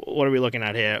what are we looking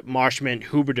at here? Marshman,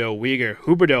 Huberdeau, Uyghur.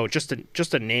 Huberdeau,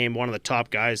 just to name one of the top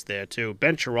guys there too.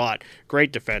 Ben Chirot,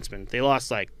 great defenseman. They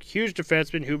lost huge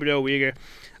defenseman, Huberdeau, Uyghur.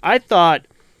 I thought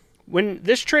when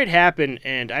this trade happened,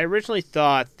 and I originally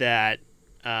thought that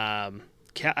I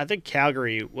think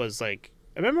Calgary was I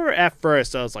remember at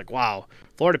first I was like, wow,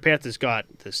 Florida Panthers got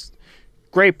this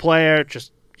great player,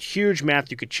 just huge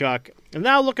Matthew Tkachuk. And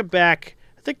now looking back,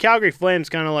 I think Calgary Flames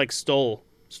kind of stole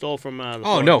from the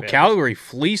Florida no, Panthers. Calgary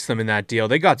fleeced them in that deal.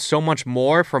 They got so much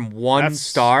more from one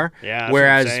star, that's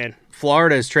whereas what I'm saying.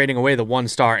 Florida is trading away the 1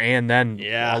 star and then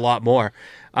a lot more.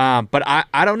 But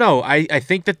I don't know. I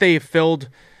think that they filled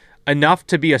enough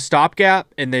to be a stopgap,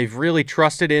 and they've really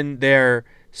trusted in their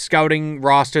scouting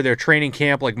roster, their training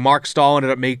camp. Like Mark Stahl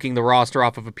ended up making the roster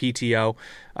off of a PTO.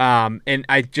 And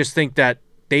I just think that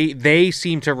they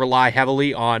seem to rely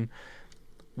heavily on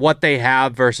what they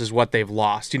have versus what they've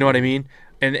lost. You know what I mean?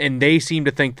 And they seem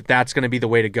to think that that's going to be the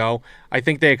way to go. I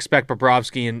think they expect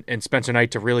Bobrovsky and Spencer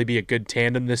Knight to really be a good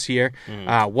tandem this year.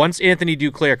 Once Anthony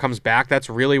Duclair comes back, that's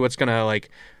really what's going to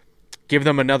give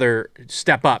them another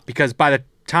step up. Because by the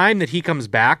time that he comes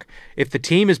back, if the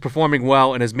team is performing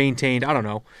well and has maintained, I don't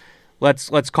know,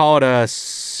 let's call it a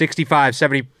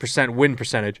 65-70% win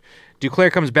percentage.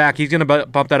 Duclair comes back, he's going to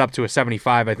bump that up to a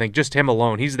 75, I think. Just him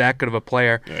alone, he's that good of a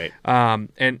player. Right.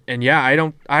 And yeah, I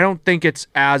don't think it's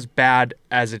as bad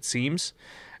as it seems.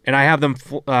 And I have them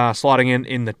slotting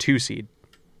in the 2 seed.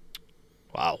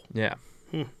 Wow. Yeah.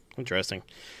 Interesting.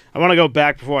 I want to go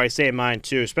back before I say mine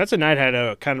too. Spencer Knight had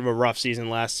a kind of a rough season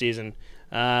last season.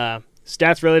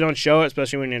 Stats really don't show it,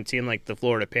 especially when you're in a team like the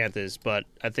Florida Panthers, but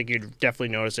I think you'd definitely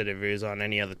notice it if he was on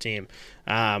any other team,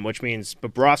 which means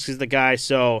Bobrovsky's the guy.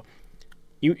 So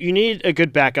you need a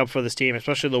good backup for this team,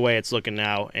 especially the way it's looking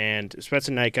now. And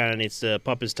Spencer Knight kind of needs to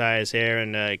pump his tires here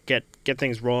and get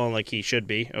things rolling like he should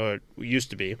be or used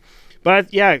to be.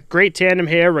 But yeah, great tandem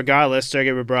here, regardless.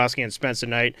 Sergei Bobrovsky and Spencer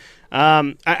Knight.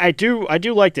 I do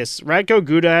like this. Radko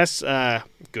Gudas,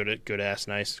 Gudas,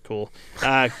 nice, cool.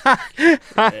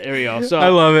 There we go. So I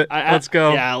love it. Let's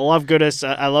go. Yeah, I love Gudas.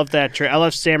 I love that trade. I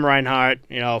love Sam Reinhart.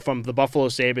 From the Buffalo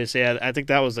Sabres. Yeah, I think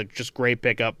that was a just great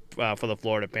pickup for the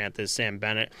Florida Panthers. Sam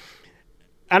Bennett.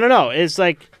 I don't know. It's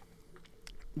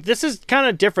this is kind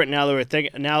of different now that we're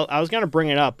thinking. Now I was gonna bring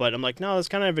it up, but I'm like, no, there's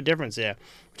kind of a difference here.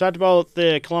 We talked about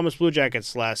the Columbus Blue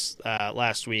Jackets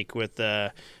last week with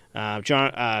Johnny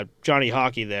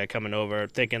Hockey there coming over,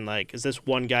 thinking is this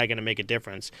one guy gonna make a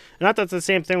difference? And I thought the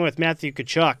same thing with Matthew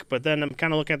Tkachuk, but then I'm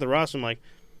kind of looking at the roster, I'm like,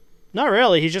 not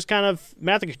really. He's just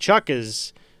Matthew Tkachuk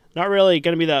is not really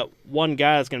gonna be that one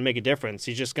guy that's gonna make a difference.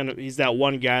 He's that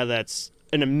one guy that's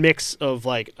in a mix of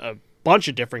a bunch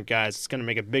of different guys. It's going to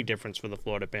make a big difference for the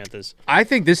Florida Panthers. I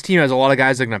think this team has a lot of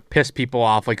guys that are going to piss people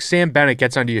off. Sam Bennett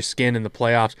gets under your skin in the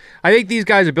playoffs. I think these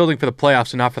guys are building for the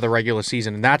playoffs and not for the regular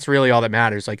season, and that's really all that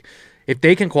matters. If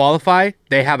they can qualify,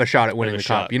 they have a shot at winning the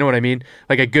cup. You know what I mean?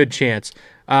 A good chance.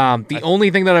 The only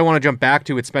thing that I want to jump back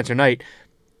to with Spencer Knight,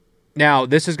 now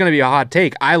this is going to be a hot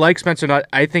take. I like Spencer Knight.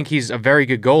 I think he's a very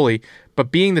good goalie,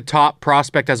 but being the top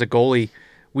prospect as a goalie,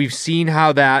 we've seen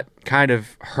how that kind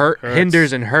of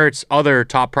hinders and hurts other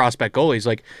top prospect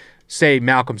goalies. Say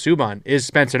Malcolm Subban. Is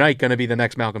Spencer Knight going to be the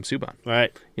next Malcolm Subban?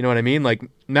 Right. You know what I mean?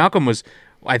 Malcolm was,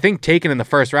 I think, taken in the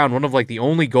first round, one of the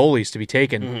only goalies to be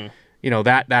taken,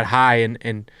 that high.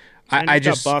 And I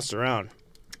just got bossed around.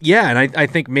 Yeah, and I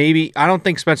think maybe, I don't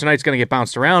think Spencer Knight's going to get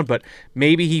bounced around, but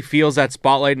maybe he feels that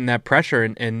spotlight and that pressure,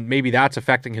 and maybe that's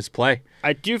affecting his play.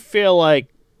 I do feel like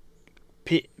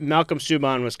Malcolm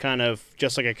Subban was kind of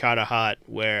just like a Carter Hart,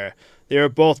 where they were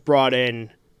both brought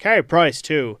in. Carey Price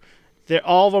too.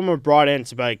 All of them were brought in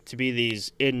to be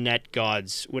these in-net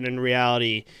gods. When in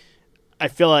reality, I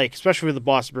feel like, especially for the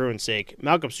Boston Bruins' sake,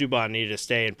 Malcolm Subban needed to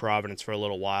stay in Providence for a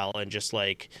little while and just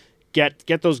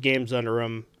get those games under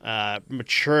him,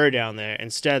 mature down there.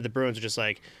 Instead, the Bruins are just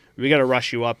we got to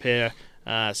rush you up here.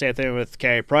 Same thing with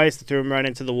Carey Price. They threw him right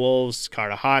into the Wolves.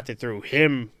 Carter Hart, they threw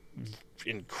him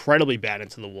incredibly bad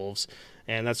into the Wolves,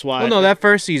 and that's why. Well, no, that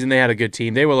first season they had a good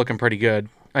team. They were looking pretty good.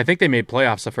 I think they made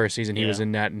playoffs the first season he was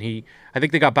in net, and I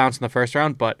think they got bounced in the first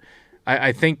round. But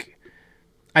I think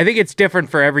it's different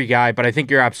for every guy. But I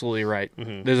think you're absolutely right.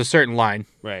 Mm-hmm. There's a certain line,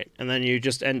 right, and then you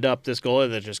just end up this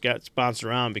goalie that just gets bounced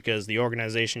around because the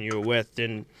organization you were with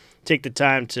didn't take the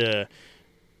time to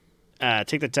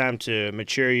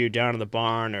mature you down in the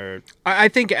barn. Or I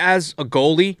think as a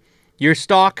goalie, your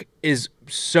stock is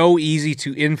so easy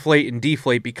to inflate and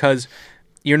deflate because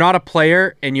you're not a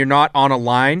player and you're not on a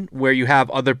line where you have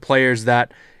other players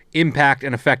that impact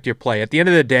and affect your play. At the end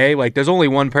of the day, there's only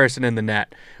one person in the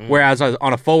net. Mm-hmm. Whereas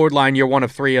on a forward line, you're one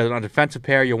of three. On a defensive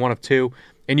pair, you're one of two.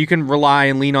 and you can rely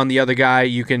and lean on the other guy.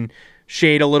 You can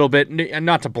shade a little bit, and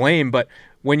not to blame, but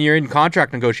when you're in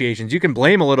contract negotiations, you can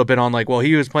blame a little bit on like, well,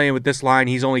 he was playing with this line,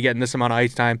 he's only getting this amount of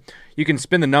ice time. You can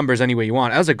spin the numbers any way you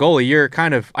want. As a goalie, you're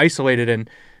kind of isolated, and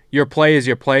your play is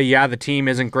your play. Yeah, the team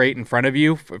isn't great in front of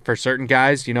you for certain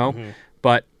guys,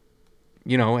 but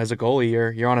as a goalie,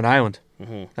 you're on an island.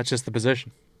 That's just the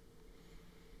position.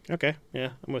 Okay,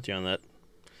 yeah, I'm with you on that.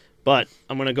 But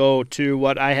I'm going to go to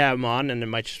what I have him on, and it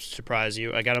might surprise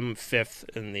you. I got him 5th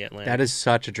in the Atlantic. That is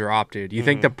such a drop, dude. You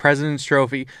think the President's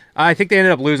Trophy... I think they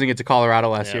ended up losing it to Colorado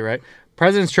last year, right?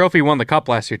 President's Trophy won the Cup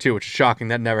last year, too, which is shocking.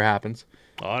 That never happens.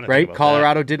 Right?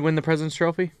 Colorado did win the President's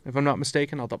Trophy, if I'm not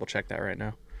mistaken. I'll double-check that right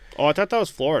now. Oh, I thought that was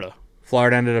Florida.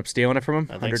 Florida ended up stealing it from him?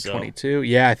 I think 122. So.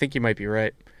 Yeah, I think you might be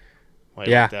right.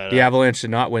 The Avalanche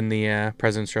did not win the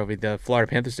President's Trophy. The Florida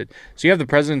Panthers did. So you have the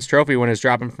President's Trophy when it's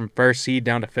dropping from first seed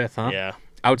down to 5th, huh? Yeah.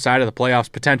 Outside of the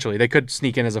playoffs, potentially. They could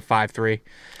sneak in as a 5-3.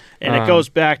 And it goes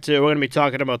back to, we're going to be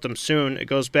talking about them soon. It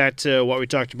goes back to what we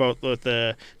talked about with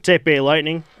the Tampa Bay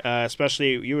Lightning,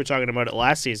 especially you were talking about it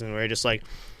last season, where you're just like,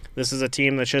 this is a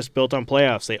team that's just built on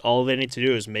playoffs. All they need to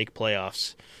do is make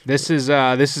playoffs. This is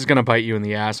going to bite you in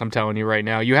the ass, I'm telling you right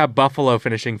now. You have Buffalo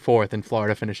finishing 4th and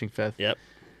Florida finishing 5th. Yep.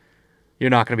 You're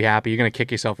not going to be happy. You're going to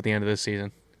kick yourself at the end of this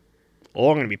season.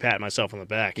 Or I'm going to be patting myself on the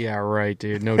back. Yeah, right,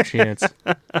 dude. No chance.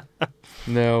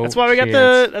 No. That's why we got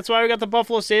the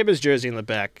Buffalo Sabres jersey in the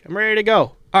back. I'm ready to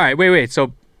go. All right, wait.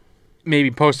 So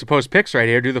maybe post-to-post picks right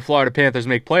here. Do the Florida Panthers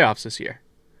make playoffs this year?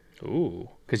 Ooh.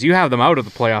 Because you have them out of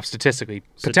the playoffs statistically.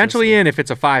 Potentially in if it's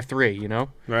a 5-3,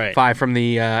 Right. 5 from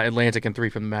the Atlantic and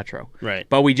 3 from the Metro. Right.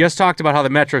 But we just talked about how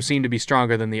the Metro seemed to be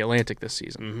stronger than the Atlantic this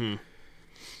season.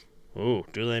 Mm-hmm. Ooh,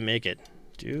 do they make it?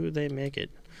 Do they make it?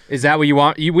 Is that what you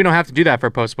want? We don't have to do that for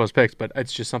post-to-post picks, but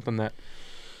it's just something that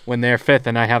when they're 5th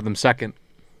and I have them 2nd,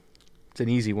 it's an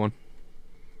easy one.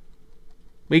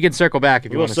 We can circle back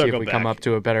if you want to see if we come up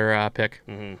to a better pick.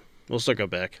 Mm-hmm. We'll circle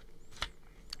back.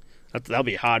 That'll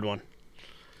be a hard one.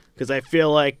 Because I feel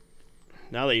like,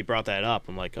 now that you brought that up,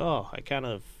 I'm like, I kind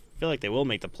of feel like they will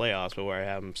make the playoffs, but where I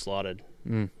have them slotted.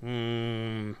 Now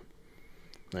you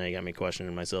got me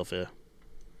questioning myself here.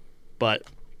 But,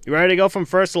 you ready to go from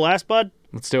first to last, bud?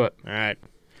 Let's do it. All right.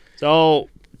 So,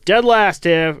 dead last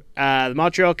here, the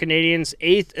Montreal Canadiens,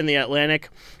 8th in the Atlantic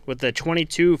with the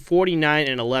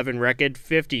 22-49-11 record,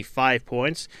 55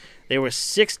 points. They were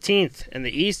 16th in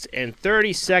the East and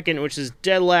 32nd, which is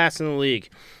dead last in the league.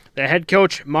 The head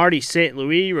coach, Marty St.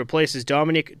 Louis, replaces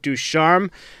Dominique Ducharme.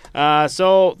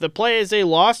 So the players they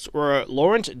lost were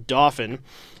Laurent Dauphin,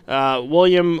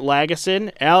 William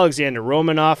Lagesson, Alexander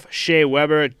Romanoff, Shea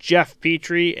Weber, Jeff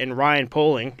Petrie, and Ryan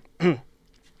Poling.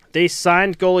 They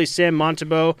signed goalie Sam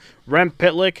Montembeault, Rem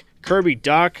Pitlick, Kirby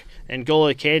Dach, and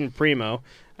goalie Caden Primo.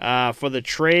 For the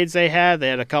trades they had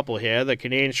a couple here. The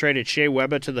Canadiens traded Shea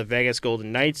Weber to the Vegas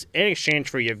Golden Knights in exchange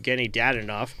for Yevgeny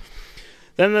Dadonov.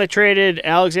 Then they traded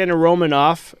Alexander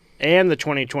Romanoff and the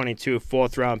 2022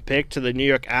 4th-round pick to the New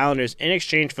York Islanders in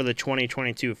exchange for the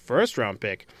 2022 first-round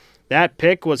pick. That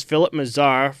pick was Philip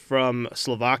Mazar from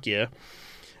Slovakia.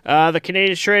 The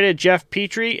Canadiens traded Jeff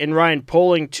Petrie and Ryan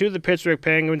Poling to the Pittsburgh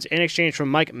Penguins in exchange for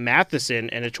Mike Matheson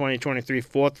and a 2023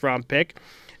 4th-round pick.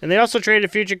 And they also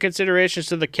traded future considerations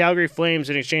to the Calgary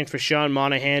Flames in exchange for Sean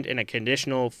Monahan and a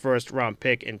conditional first-round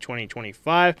pick in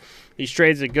 2025. These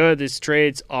trades are good. These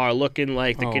trades are looking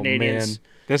like the Canadiens. Man.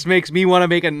 This makes me want to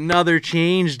make another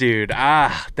change, dude.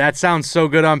 That sounds so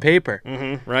good on paper.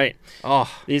 Mm-hmm, right. Oh,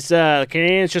 these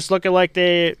Canadiens just looking like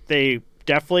they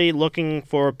definitely looking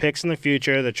for picks in the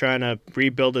future. They're trying to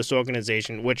rebuild this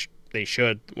organization, which they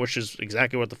should, which is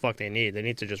exactly what the fuck they need. They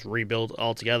need to just rebuild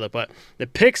altogether. But the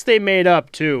picks they made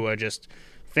up, too, are just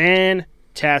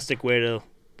fantastic way to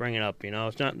bring it up.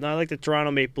 It's not like the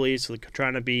Toronto Maple Leafs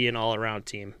trying to be an all-around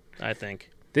team, I think.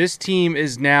 This team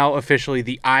is now officially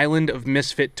the island of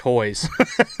misfit toys.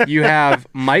 You have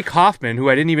Mike Hoffman, who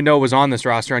I didn't even know was on this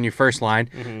roster on your first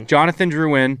line, Jonathan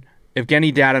Drouin,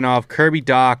 Evgeny Dadonov, Kirby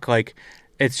Dach. Like,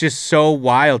 it's just so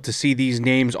wild to see these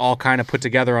names all kind of put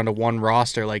together onto one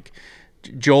roster. Like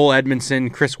Joel Edmondson,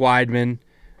 Chris Weidman,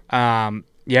 and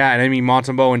I mean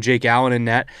Montembeault and Jake Allen in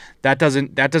net. That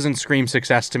doesn't scream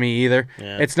success to me either.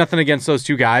 Yeah. It's nothing against those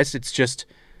two guys. It's just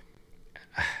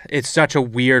it's such a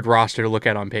weird roster to look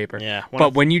at on paper. Yeah.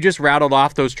 But when you just rattled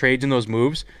off those trades and those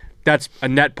moves, that's a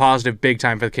net positive big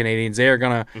time for the Canadians. They are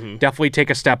going to definitely take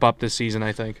a step up this season,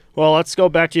 I think. Well, let's go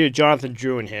back to Jonathan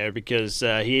Drouin here because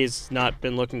he's not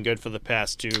been looking good for the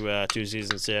past two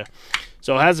seasons here.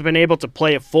 So hasn't been able to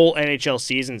play a full NHL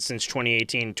season since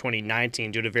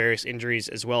 2018-2019 due to various injuries,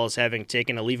 as well as having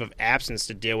taken a leave of absence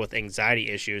to deal with anxiety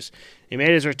issues. He made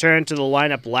his return to the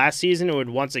lineup last season and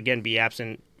would once again be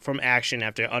absent from action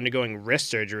after undergoing wrist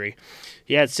surgery.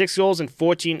 He had 6 goals and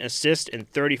 14 assists in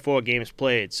 34 games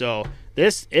played. So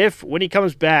when he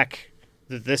comes back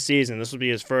this season, this will be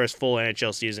his first full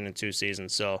NHL season in 2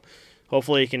 seasons. So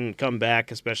hopefully he can come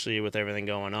back, especially with everything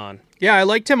going on. Yeah, I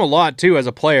liked him a lot, too, as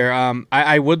a player.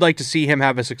 I would like to see him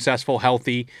have a successful,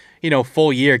 healthy,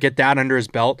 full year, get that under his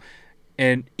belt,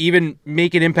 and even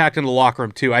make an impact in the locker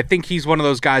room, too. I think he's one of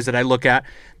those guys that I look at.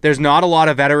 There's not a lot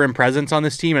of veteran presence on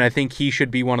this team, and I think he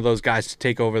should be one of those guys to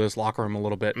take over this locker room a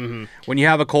little bit. Mm-hmm. When you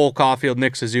have a Cole Caulfield,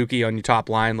 Nick Suzuki on your top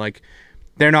line,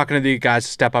 they're not going to be guys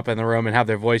to step up in the room and have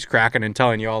their voice cracking and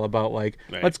telling you all about, right.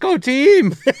 Let's go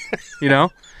team,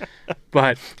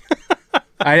 But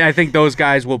I think those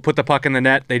guys will put the puck in the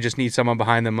net. They just need someone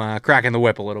behind them cracking the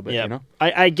whip a little bit,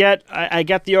 I get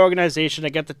the organization. I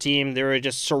get the team. They were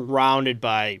just surrounded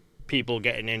by people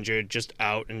getting injured, just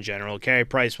out in general. Carey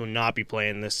Price will not be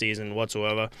playing this season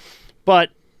whatsoever.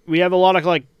 But we have a lot of,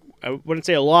 I wouldn't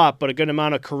say a lot, but a good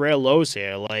amount of career lows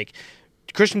here.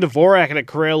 Christian Dvorak had a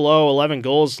career low 11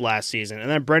 goals last season. And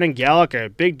then Brendan Gallagher,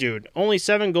 big dude, only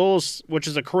 7 goals, which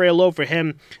is a career low for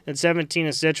him, and 17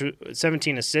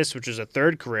 assists, which is a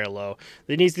third career low.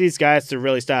 They need these guys to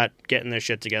really start getting their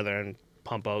shit together and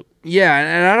pump out. Yeah,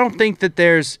 and I don't think that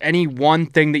there's any one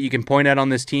thing that you can point at on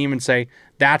this team and say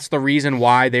that's the reason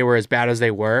why they were as bad as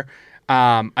they were.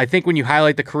 I think when you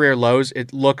highlight the career lows,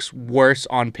 it looks worse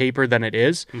on paper than it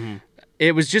is. Mm-hmm.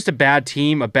 It was just a bad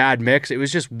team, a bad mix. It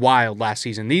was just wild last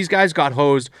season. These guys got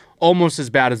hosed almost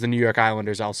as bad as the New York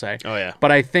Islanders, I'll say. Oh, yeah.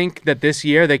 But I think that this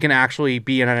year they can actually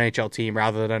be an NHL team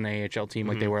rather than an AHL team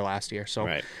like they were last year. So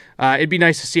it'd be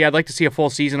nice to see. I'd like to see a full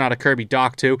season out of Kirby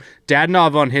Dach, too.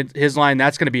 Dadonov on his line,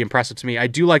 that's going to be impressive to me. I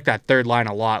do like that third line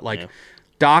a lot.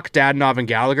 Dach, Dadonov, and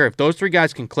Gallagher, if those 3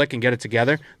 guys can click and get it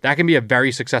together, that can be a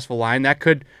very successful line. That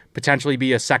could potentially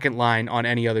be a second line on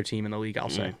any other team in the league, I'll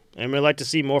say. And we'd like to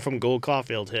see more from Gould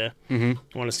Caulfield here. Mm-hmm.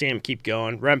 I want to see him keep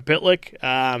going. Rem Pitlick.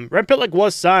 Rem Pitlick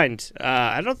was signed.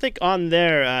 I don't think on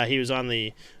there he was on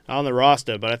the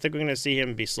roster, but I think we're going to see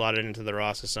him be slotted into the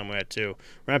roster somewhere too.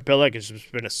 Rem Pitlick has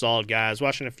just been a solid guy. I was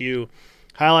watching a few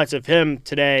highlights of him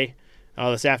today,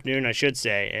 this afternoon, I should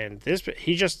say, and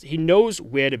he knows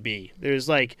where to be.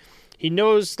 He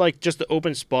knows just the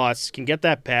open spots, can get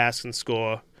that pass and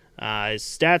score. His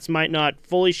stats might not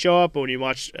fully show up, but when you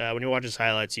watch his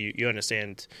highlights, you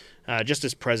understand just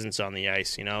his presence on the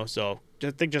ice. So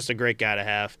I think just a great guy to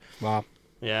have. Wow.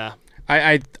 Yeah.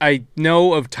 I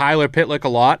know of Tyler Pitlick a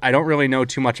lot. I don't really know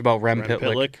too much about Rem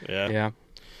Pitlick. Yeah.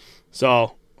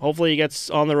 So hopefully he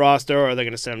gets on the roster, or they're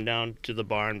going to send him down to the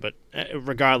barn. But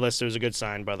regardless, it was a good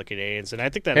sign by the Canadians, and I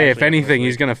think that. Hey, if anything,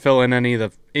 he's going to fill in any of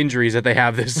the injuries that they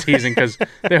have this season, because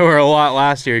there were a lot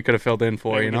last year he could have filled in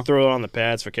for. Throw it on the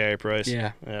pads for Carey Price.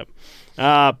 Yeah. Yep.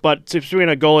 But between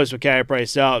our goalies for Carey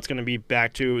Price out, it's going to be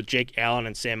back to Jake Allen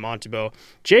and Sam Montembeault.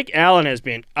 Jake Allen has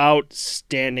been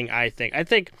outstanding. I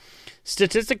think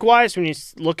statistic-wise, when you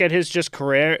look at his just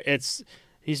career,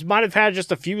 he might have had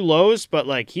just a few lows,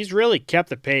 but he's really kept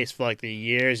the pace for the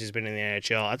years he's been in the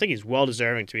NHL. I think he's well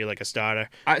deserving to be a starter.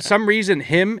 Some reason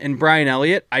him and Brian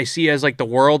Elliott I see as the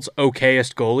world's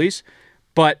okayest goalies,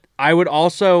 but I would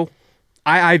also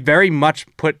I very much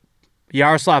put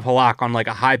Yaroslav Halak on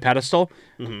a high pedestal,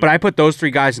 but I put those 3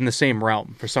 guys in the same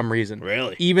realm for some reason.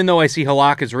 Really? Even though I see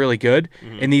Halak as really good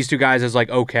and these 2 guys as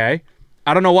okay,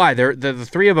 I don't know why. They're the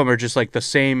 3 of them are just the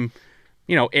same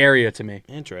area to me.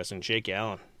 Interesting. Jake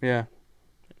Allen. Yeah.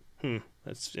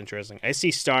 That's interesting. I see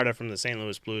starter from the St.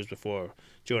 Louis Blues before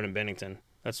Jordan Bennington.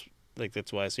 That's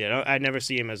why I see it. I never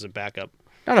see him as a backup.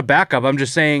 Not a backup. I'm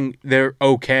just saying they're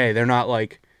okay. They're not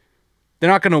they're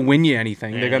not going to win you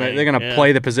anything. They're gonna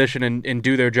play the position and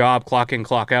do their job, clock in,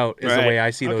 clock out. Is the way I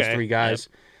see those 3 guys.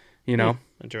 Yep.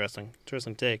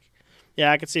 Interesting take. Yeah,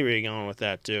 I can see where you're going with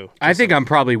that, too. I think I'm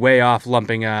probably way off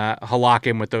lumping Halak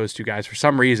in with those 2 guys for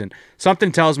some reason.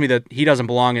 Something tells me that he doesn't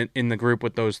belong in the group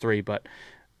with those 3, but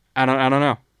I don't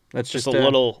know. That's just a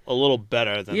little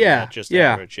better than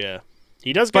average, yeah.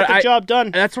 He does get the job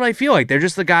done. That's what I feel like. They're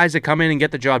just the guys that come in and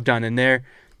get the job done, and they're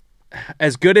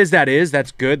as good as that is.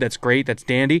 That's good. That's great. That's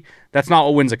dandy. That's not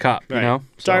what wins a cup, right.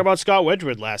 So. Talk about Scott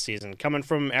Wedgwood last season, coming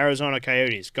from Arizona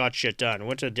Coyotes, got shit done.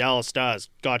 Went to Dallas Stars,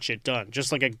 got shit done.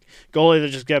 Just like a goalie that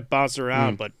just gets bounced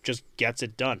around, but just gets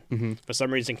it done. Mm-hmm. For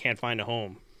some reason, can't find a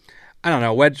home. I don't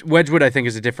know. Wedgwood, I think,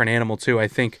 is a different animal too. I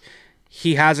think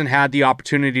he hasn't had the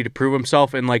opportunity to prove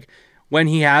himself, and like when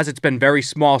he has, it's been very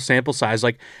small sample size.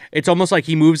 Like it's almost like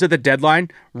he moves at the deadline,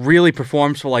 really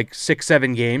performs for like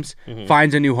 6-7 games,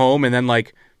 finds a new home, and then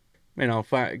like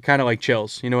kind of like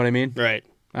chills. You know what I mean? Right.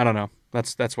 I don't know.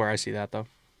 That's where I see that though.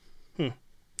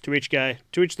 To each guy,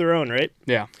 to each their own, right?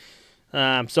 Yeah.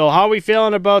 So how are we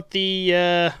feeling about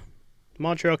the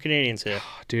Montreal Canadiens here?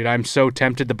 Dude, I'm so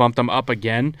tempted to bump them up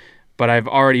again, but I've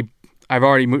already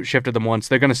shifted them once.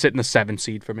 They're going to sit in the 7th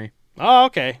seed for me. Oh,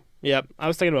 okay. Yep. I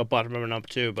was thinking about bottom number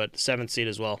 2, but 7th seed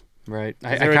as well. Right.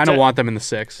 I kind of want them in the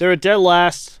 6th. They're a dead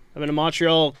last. I'm a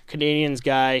Montreal Canadiens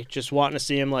guy, just wanting to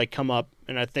see him like come up,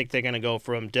 and I think they're going to go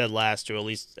from dead last to at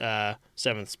least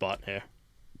 7th spot here.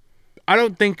 I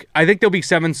think they'll be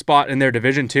 7th spot in their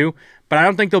division too, but I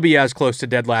don't think they'll be as close to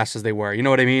dead last as they were. You know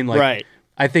what I mean? Like, right.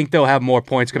 I think they'll have more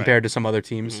points compared to some other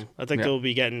teams. I think they'll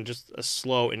be getting just a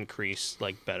slow increase,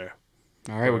 like better.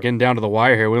 All right, we're getting down to the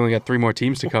wire here. We only got 3 more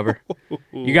teams to cover.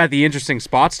 You got the interesting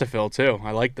spots to fill too.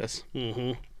 I like this.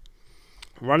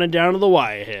 Running down to the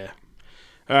wire here.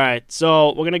 All right, so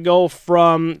we're going to go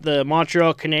from the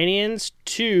Montreal Canadiens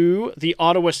to the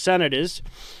Ottawa Senators.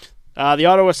 The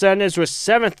Ottawa Senators were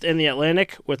 7th in the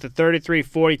Atlantic with a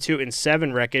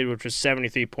 33-42-7 record, which was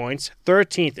 73 points,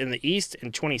 13th in the East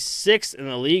and 26th in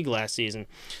the league last season.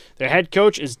 Their head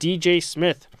coach is DJ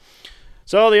Smith.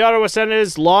 So the Ottawa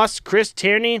Senators lost Chris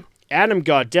Tierney, Adam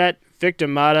Gaudette, Victor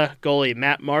Mata, goalie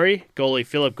Matt Murray, goalie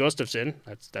Philip Gustafson.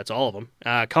 That's all of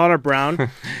them. Connor Brown.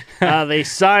 They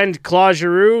signed Claude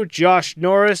Giroux, Josh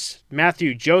Norris,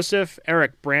 Matthew Joseph,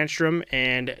 Eric Brandstrom,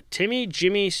 and Timmy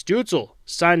Jimmy Stutzel.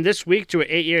 Signed this week to an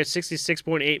 8-year,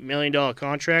 $66.8 million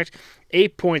contract,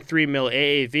 $8.3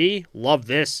 million AAV. Loved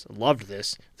this.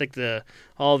 I think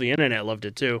all the internet loved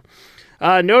it too.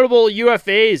 Notable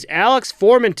UFAs, Alex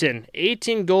Formenton,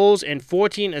 18 goals and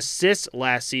 14 assists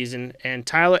last season, and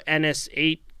Tyler Ennis,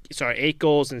 8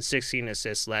 goals and 16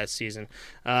 assists last season.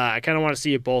 I kind of want to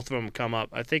see if both of them come up.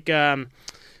 I think, I'm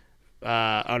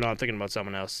thinking about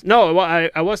someone else. No,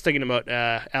 I was thinking about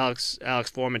Alex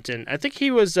Formenton. I think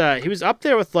he was up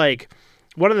there with like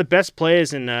one of the best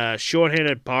players in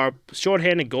shorthanded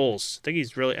goals. I think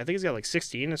he's got like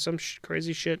 16 or some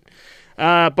crazy shit.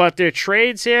 But their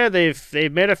trades here, they've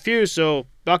made a few, so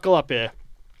buckle up here.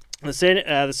 The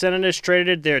Senators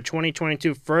traded their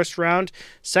 2022 first-round,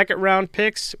 second-round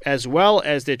picks, as well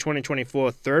as their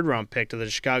 2024 third-round pick to the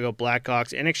Chicago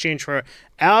Blackhawks in exchange for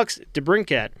Alex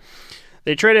DeBrincat.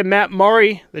 They traded Matt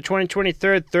Murray, the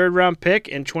 2023 third-round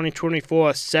pick, and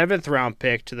 2024 seventh-round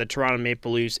pick to the Toronto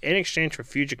Maple Leafs in exchange for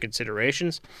future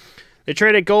considerations. They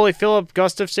traded goalie Philip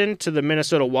Gustafson to the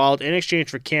Minnesota Wild in exchange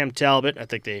for Cam Talbot. I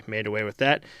think they made away with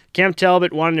that. Cam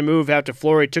Talbot wanted to move after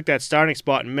Fleury took that starting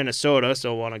spot in Minnesota,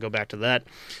 so I want to go back to that.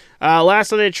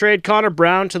 Lastly, they trade Connor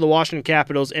Brown to the Washington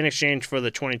Capitals in exchange for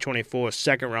the 2024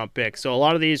 second-round pick. So a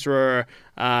lot of these were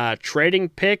trading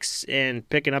picks and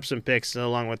picking up some picks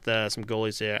along with some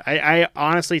goalies here. I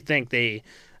honestly think they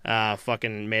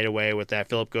fucking made away with that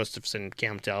Philip Gustafson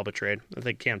Cam Talbot trade. I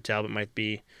think Cam Talbot might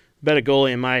be better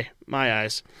goalie in my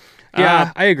eyes.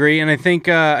 Yeah, I agree, and I think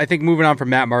moving on from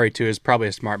Matt Murray too is probably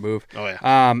a smart move. Oh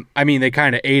yeah. I mean, they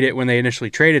kind of ate it when they initially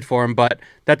traded for him, but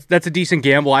that's a decent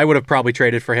gamble. I would have probably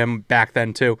traded for him back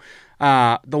then too.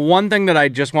 The one thing that I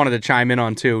just wanted to chime in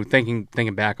on too, thinking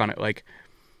back on it, like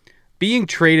being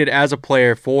traded as a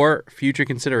player for future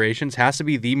considerations has to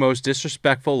be the most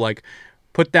disrespectful. Like,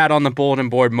 put that on the bulletin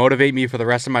board, motivate me for the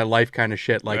rest of my life, kind of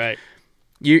shit. Like. Right.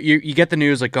 You get the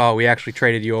news like, oh, we actually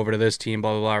traded you over to this team, blah,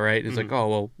 blah, blah, right? It's like, oh,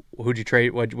 well, who'd you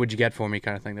trade? What'd you get for me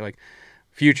kind of thing. They're like,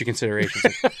 future considerations.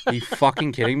 Like, are you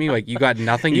fucking kidding me? Like, you got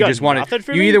nothing? You just wanted,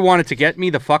 you either wanted to get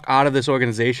me the fuck out of this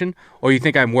organization or you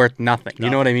think I'm worth nothing. You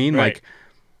know what I mean? Right. Like,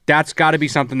 that's got to be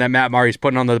something that Matt Murray's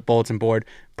putting on the bulletin board,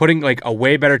 putting like a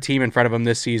way better team in front of him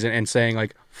this season and saying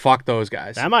like, fuck those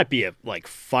guys. That might be a like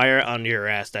fire under your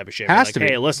ass type of shit. Has like, to be.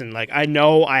 Hey, listen, like I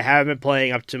know I haven't been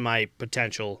playing up to my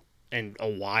potential in a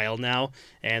while now,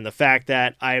 and the fact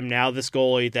that I am now this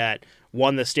goalie that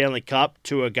won the Stanley Cup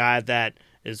to a guy that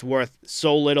is worth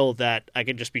so little that I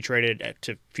could just be traded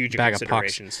to future Bag of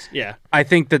considerations. pucks. Yeah, I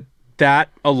think that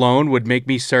alone would make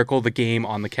me circle the game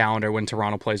on the calendar when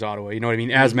Toronto plays Ottawa. You know what I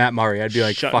mean? As Matt Murray, I'd be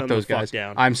like, Shutting fuck those the fuck guys.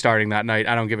 down. I'm starting that night.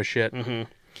 I don't give a shit.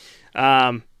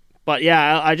 But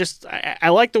yeah, I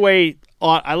like the way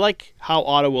I like how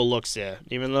Ottawa looks there,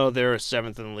 even though they're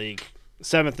seventh in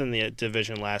the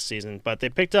division last season. But they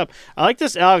picked up. I like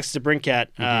this Alex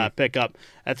DeBrincat pickup.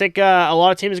 I think a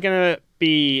lot of teams are gonna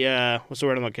be what's the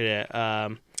word I'm looking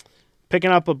at? picking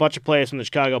up a bunch of players from the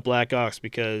Chicago Blackhawks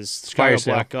because the Fire Chicago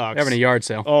sale. Blackhawks. They're having a yard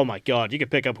sale. Oh my God, you can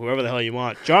pick up whoever the hell you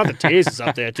want. Jonathan Toews is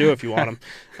up there too if you want him.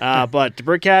 But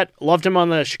DeBrincat, loved him on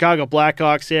the Chicago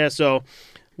Blackhawks here. So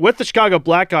with the Chicago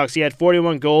Blackhawks, he had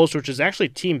 41 goals, which is actually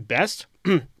team best,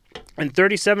 and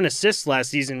 37 assists last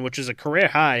season, which is a career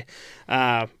high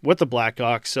with the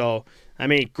Blackhawks. So I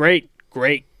mean, great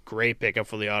pickup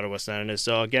for the Ottawa Senators.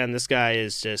 So again, this guy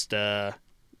is just.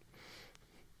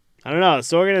 I don't know.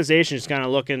 This organization is kind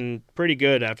of looking pretty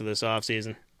good after this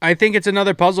offseason. I think it's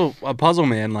another puzzle,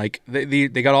 man. Like they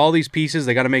got all these pieces.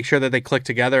 They got to make sure that they click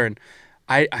together, and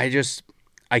I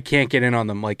can't get in on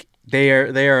them. Like they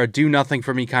are a do nothing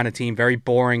for me kind of team. Very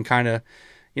boring kind of,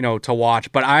 to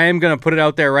watch. But I am gonna put it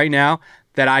out there right now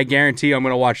that I guarantee I'm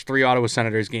gonna watch 3 Ottawa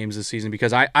Senators games this season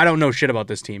because I don't know shit about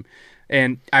this team.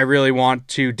 And I really want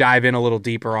to dive in a little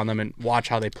deeper on them and watch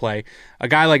how they play. A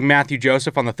guy like Matthew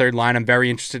Joseph on the third line, I'm very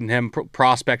interested in him.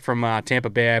 Prospect from Tampa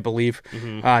Bay, I believe.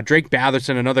 Mm-hmm. Drake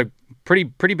Batherson, another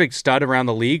pretty big stud around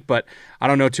the league, but I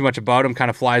don't know too much about him. Kind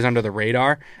of flies under the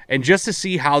radar. And just to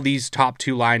see how these top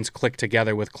 2 lines click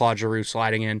together with Claude Giroux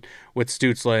sliding in with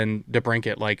Stützle and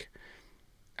DeBrincat, like,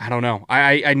 I don't know.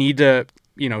 I need to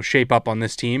shape up on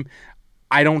this team.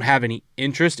 I don't have any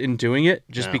interest in doing it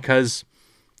just because.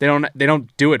 They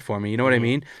don't do it for me. You know what I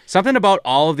mean? Something about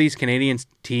all of these Canadian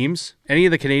teams, any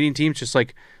of the Canadian teams, just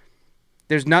like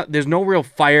there's no real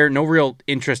fire, no real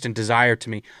interest and desire to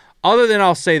me. Other than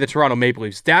I'll say the Toronto Maple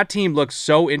Leafs. That team looks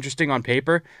so interesting on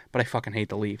paper, but I fucking hate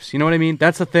the Leafs. You know what I mean?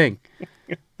 That's the thing.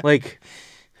 Like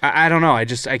I don't know. I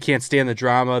can't stand the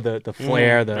drama, the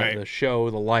flair, the show,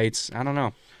 the lights. I don't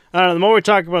know. The more we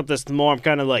talk about this, the more I'm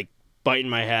kind of like biting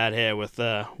my hat here with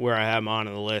where I have him on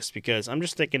the list because I'm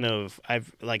just thinking of I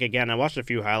watched a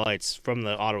few highlights from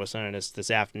the Ottawa Senators this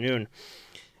afternoon,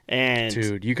 and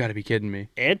dude, you got to be kidding me.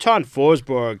 Anton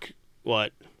Forsberg,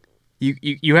 what?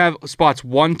 You have spots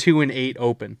 1, 2, and 8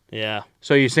 open. Yeah.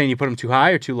 So you're saying you put him too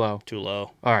high or too low? Too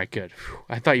low. All right, good.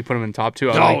 I thought you put him in top 2.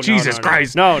 I was like, Jesus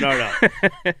Christ. No.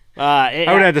 I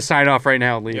would have to sign off right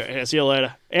now and leave. Yeah, see you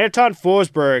later. Anton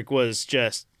Forsberg was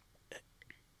just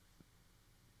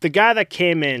the guy that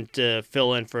came in to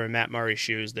fill in for Matt Murray's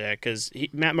shoes there because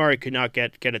Matt Murray could not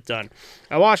get it done.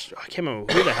 I can't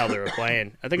remember who the hell they were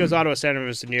playing. I think it was Ottawa Senators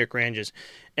versus the New York Rangers.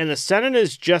 And the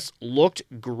Senators just looked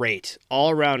great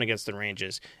all around against the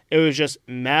Rangers. It was just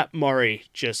Matt Murray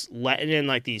just letting in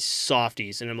like these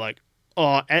softies. And I'm like,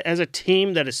 oh, as a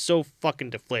team that is so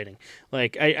fucking deflating.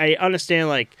 Like, I understand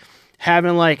like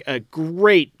having like a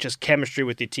great just chemistry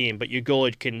with your team, but your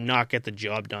goalie cannot get the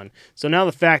job done. So now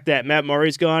the fact that Matt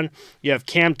Murray's gone, you have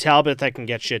Cam Talbot that can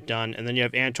get shit done, and then you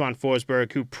have Antoine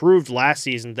Forsberg, who proved last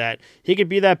season that he could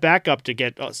be that backup to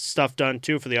get stuff done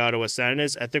too for the Ottawa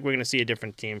Senators. I think we're going to see a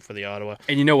different team for the Ottawa.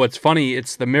 And you know what's funny?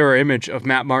 It's the mirror image of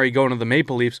Matt Murray going to the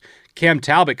Maple Leafs. Cam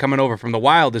Talbot coming over from the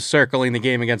Wild is circling the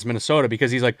game against Minnesota because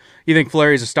he's like, you think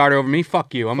Fleury's a starter over me?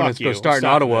 Fuck you. I'm going to go start in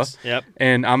Ottawa. Yep.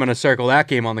 And I'm going to circle that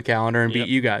game on the calendar and beat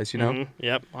you guys, you know? Mm-hmm.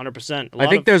 Yep, 100%. I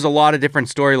think there's a lot of different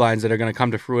storylines that are going to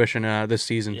come to fruition this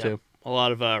season, too. A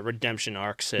lot of redemption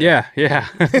arcs. Yeah.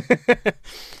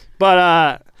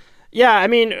 But, yeah, I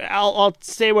mean, I'll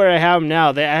say where I have him now.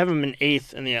 I have him in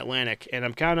 8th in the Atlantic, and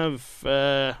I'm kind of,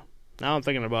 now I'm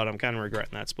thinking about it, I'm kind of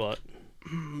regretting that spot.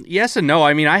 Yes and no.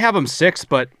 I mean, I have them 6th,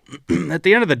 but at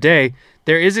the end of the day,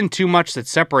 there isn't too much that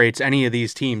separates any of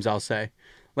these teams, I'll say.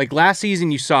 Like last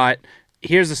season, you saw it.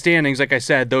 Here's the standings, like I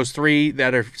said, those 3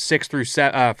 that are 5,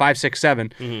 6, 7.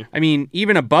 Mm-hmm. I mean,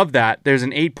 even above that, there's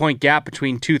an 8-point gap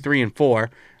between 2, 3, and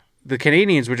 4. The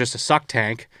Canadians were just a suck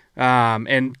tank,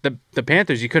 and the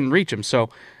Panthers, you couldn't reach them. So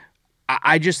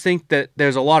I just think that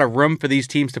there's a lot of room for these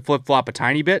teams to flip-flop a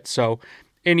tiny bit. So,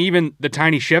 and even the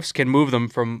tiny shifts can move them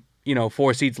from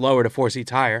 4 seats lower to 4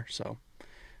 seats higher. So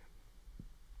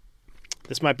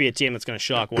this might be a team that's going to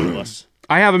shock one of us.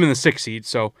 I have them in the 6th seed,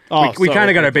 so we kind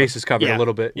of got our bases covered a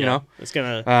little bit. You know, it's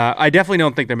gonna. I definitely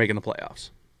don't think they're making the playoffs.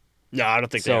 No, I don't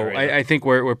think so. They are. I think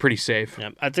we're pretty safe.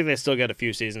 Yeah, I think they still got a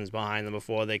few seasons behind them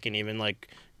before they can even like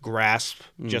grasp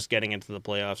just getting into the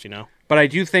playoffs. You know. But I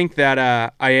do think that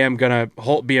I am gonna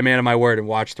be a man of my word and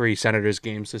watch 3 Senators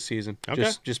games this season.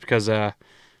 Okay. Just because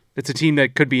it's a team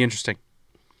that could be interesting.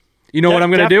 You know what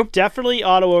I'm going to do? Definitely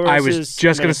Ottawa versus I was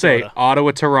just going to say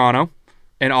Ottawa, Toronto,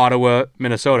 and Ottawa,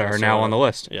 Minnesota are now on the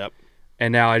list. Yep.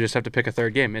 And now I just have to pick a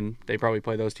third game, and they probably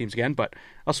play those teams again, but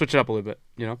I'll switch it up a little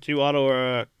bit, 2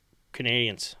 Ottawa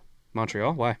Canadians.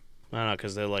 Montreal? Why? I don't know,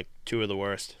 because they're like 2 of the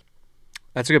worst.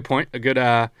 That's a good point. A good,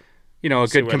 a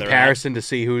good comparison to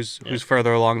see who's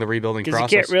further along the rebuilding process.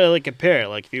 Because you can't really compare.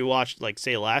 Like, if you watch, like,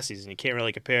 say, last season, you can't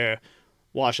really compare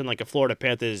watching like a Florida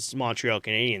Panthers Montreal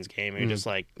Canadiens game, and you're just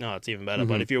like, no, it's even better.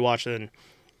 But if you're watching,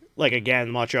 like again,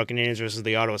 Montreal Canadiens versus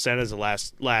the Ottawa Senators the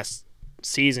last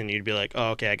season, you'd be like,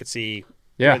 oh, okay, I could see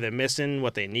where they're missing,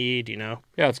 what they need, you know.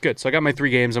 Yeah, it's good. So I got my 3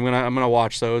 games. I'm gonna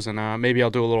watch those, and maybe I'll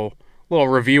do a little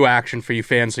review action for you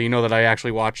fans, so you know that I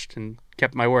actually watched and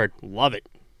kept my word. Love it.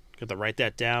 Got to write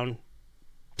that down,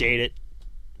 date it.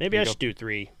 Maybe I should do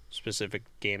 3 specific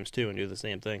games too and do the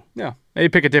same thing. Yeah, maybe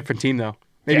pick a different team though.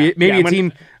 Maybe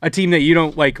a team that you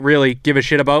don't like really give a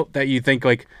shit about that you think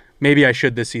like maybe I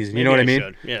should this season. You know what I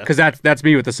mean? Yeah. Because that's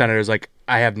me with the Senators. Like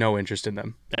I have no interest in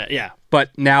them. Yeah.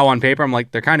 But now on paper, I'm like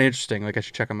they're kind of interesting. Like I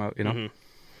should check them out. You know.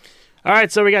 All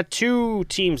right, so we got 2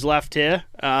 teams left here.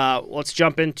 Let's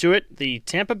jump into it. The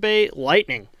Tampa Bay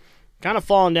Lightning. Kind of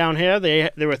falling down here. They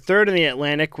were 3rd in the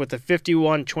Atlantic with a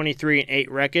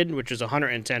 51-23-8 record, which is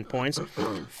 110 points.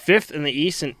 5th in the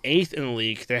East and 8th in the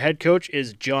league. Their head coach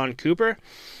is John Cooper.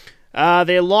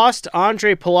 They lost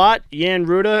Andre Palat, Jan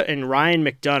Ruda, and Ryan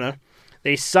McDonough.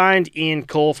 They signed Ian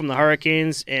Cole from the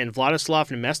Hurricanes and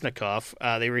Vladislav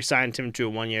Nemesnikov. They re-signed him to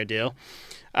a 1-year deal.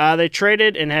 They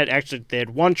traded and they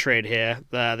had one trade here.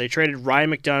 They traded Ryan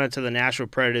McDonough to the Nashville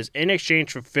Predators in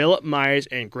exchange for Philip Myers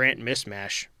and Grant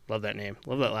Mismash. Love that name.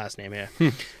 Love that last name here.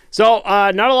 So,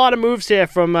 not a lot of moves here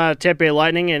from Tampa Bay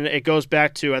Lightning, and it goes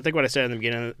back to, I think, what I said in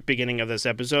the beginning of this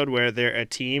episode, where they're a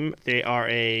team. They are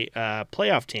a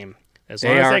playoff team. As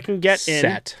long as they can get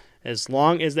set. As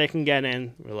long as they can get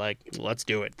in, we're like, let's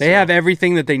do it. They have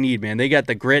everything that they need, man. They got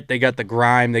the grit, they got the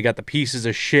grime, they got the pieces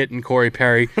of shit in Corey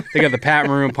Perry, they got the Pat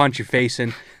Maroon punch you face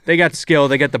in, they got skill,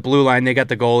 they got the blue line, they got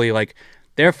the goalie. Like,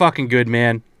 they're fucking good,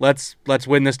 man. Let's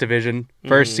win this division.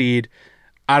 First seed.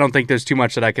 I don't think there's too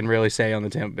much that I can really say on the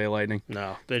Tampa Bay Lightning.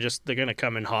 No, they're gonna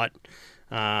come in hot.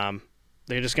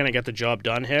 They're just gonna get the job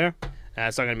done here.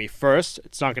 It's not gonna be first.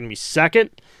 It's not gonna be second.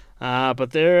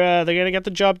 But they're gonna get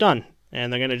the job done,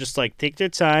 and they're gonna just like take their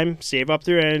time, save up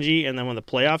their energy, and then when the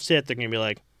playoffs hit, they're gonna be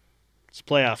like, "It's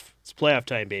playoff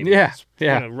time, baby." Yeah,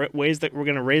 We're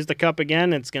gonna raise the cup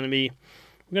again. We're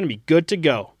gonna be good to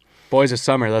go. Boys of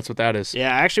summer, that's what that is.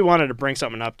 Yeah, I actually wanted to bring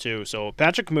something up too. So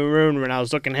Patrick Maroon, when I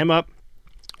was looking him up,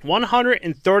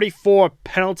 134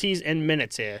 penalties and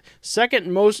minutes here,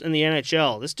 second most in the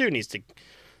NHL. This dude needs to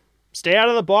stay out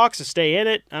of the box or stay in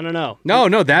it. I don't know.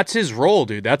 No, that's his role,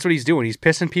 dude. That's what he's doing. He's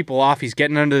pissing people off. He's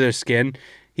getting under their skin.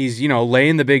 He's,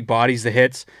 laying the big bodies, the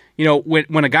hits.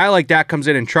 When a guy like that comes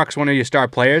in and trucks one of your star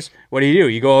players, what do?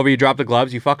 You go over, you drop the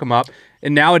gloves, you fuck him up.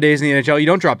 And nowadays in the NHL, you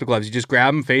don't drop the gloves. You just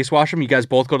grab him, face wash him. You guys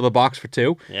both go to the box for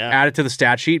 2. Yeah. Add it to the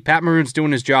stat sheet. Pat Maroon's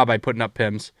doing his job by putting up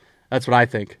PIMs. That's what I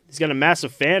think. He's got a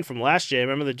massive fan from last year.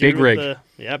 Remember the dude Big Rig.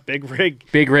 Big Rig.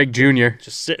 Big Rig Jr.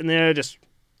 Just sitting there,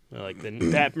 like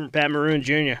the Pat Maroon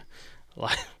Jr.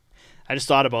 I just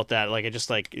thought about that.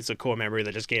 It's a core memory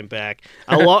that just came back.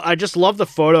 I just love the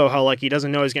photo. How he doesn't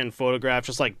know he's getting photographed.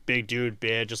 Just like big dude,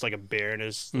 beard, just like a bear in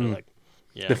his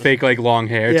the fake long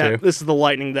hair too. This is the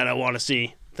Lightning that I want to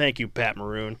see. Thank you, Pat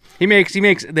Maroon. He makes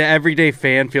the everyday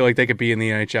fan feel like they could be in the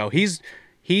NHL.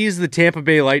 He's the Tampa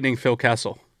Bay Lightning Phil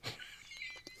Kessel.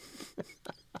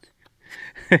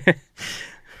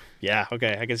 Yeah,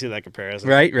 okay, I can see that comparison.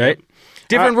 Right. Yep.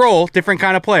 Different role, different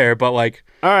kind of player, but all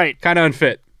right, kind of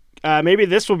unfit. Maybe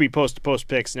this will be post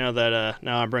picks now that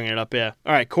now I'm bringing it up. Yeah.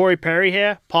 All right, Corey Perry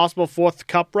here, possible 4th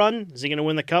cup run. Is he going to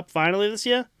win the cup finally this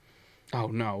year? Oh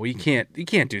no, he can't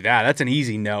do that. That's an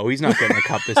easy no. He's not getting the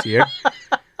cup this year.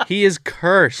 He is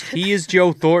cursed. He is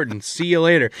Joe Thornton. See you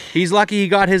later. He's lucky he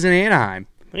got his in Anaheim.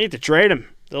 They need to trade him.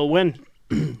 They'll win.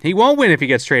 He won't win if he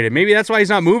gets traded. Maybe that's why he's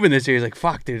not moving this year. He's like,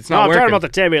 fuck, dude, it's not working. I'm talking about the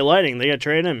Tampa Bay Lightning. They got to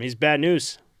trade him. He's bad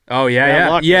news. Oh,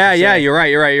 yeah. You're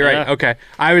right. Okay.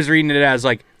 I was reading it as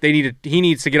he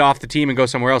needs to get off the team and go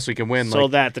somewhere else so he can win. So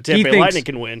that the Tampa Bay Lightning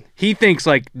can win. He thinks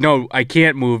no, I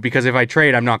can't move because if I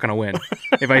trade, I'm not going to win.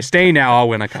 If I stay now, I'll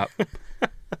win a cup.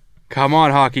 Come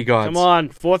on, hockey gods. Come on.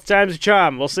 4th time's a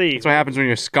charm. We'll see. That's what happens when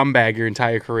you're a scumbag your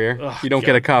entire career. You don't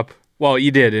get a cup. Well,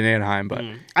 you did in Anaheim, but...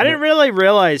 I didn't really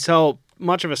realize how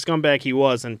much of a scumbag he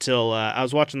was until I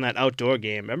was watching that outdoor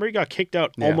game. Remember he got kicked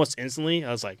out almost instantly?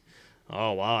 I was like,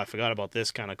 oh, wow, I forgot about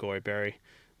this kind of Corey Perry.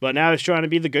 But now he's trying to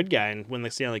be the good guy and win the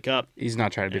Stanley Cup. He's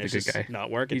not trying to be the good guy. Not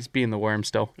working. He's being the worm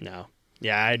still. No.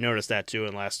 Yeah, I noticed that too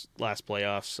in last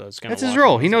playoffs. So it's kind of that's his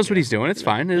role. He knows what he's doing. It's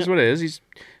fine. It is what it is. He's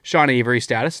Sean Avery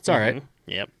status. It's all right.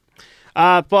 Yep.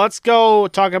 But let's go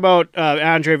talk about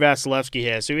Andrei Vasilevsky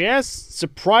here. So he has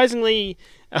surprisingly...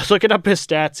 I was looking up his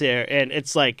stats here, and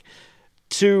it's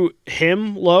to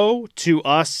him low, to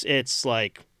us it's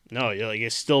no, you're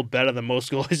still better than most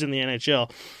goalies in the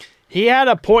NHL. He had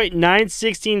a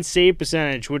 .916 save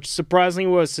percentage, which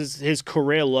surprisingly was his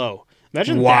career low.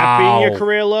 Imagine that being Wow. your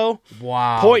career low.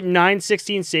 Wow.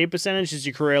 .916 save percentage is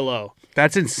your career low.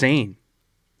 That's insane.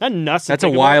 That's nuts. to That's a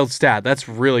think about. wild stat. That's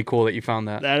really cool that you found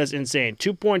that. That is insane.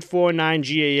 2.49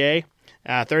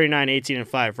 GAA, 39-18 and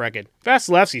 5 record.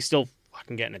 Vasilevsky's still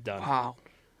fucking getting it done. Wow.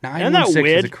 Isn't that 916 is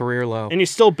weird? a career low. And he's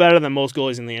still better than most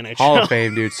goalies in the NHL. Hall of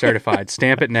Fame, dude. Certified.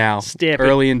 Stamp it now. Stamp it.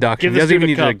 Early induction. Give He the doesn't even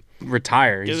need student to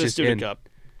retire. Give He's the just student in. cup.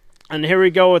 And here we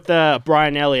go with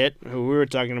Brian Elliott, who we were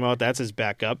talking about. That's his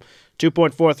backup.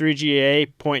 2.43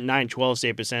 GAA, .912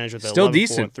 save percentage with Still 11.43.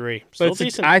 decent. Still But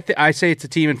decent. I say it's a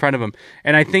team in front of him.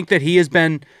 And I think that he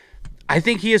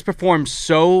has performed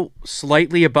so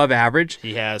slightly above average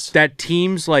He has. that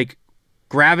teams like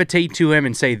gravitate to him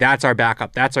and say, that's our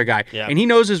backup. That's our guy. Yeah. And he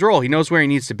knows his role. He knows where he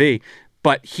needs to be.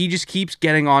 But he just keeps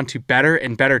getting on to better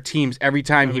and better teams every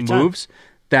time he moves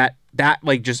that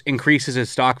like just increases his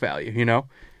stock value, you know?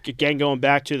 Again, going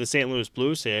back to the St. Louis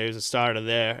Blues here, he was a starter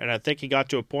there. And I think he got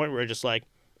to a point where just like,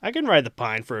 I can ride the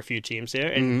pine for a few teams here.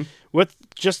 And with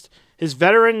just his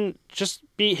veteran,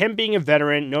 him being a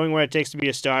veteran, knowing what it takes to be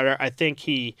a starter, I think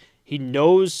he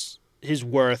knows his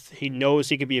worth. He knows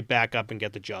he could be a backup and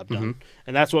get the job done.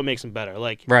 And that's what makes him better.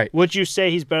 Like, Right. would you say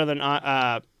he's better than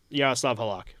Yaroslav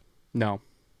Halak? No.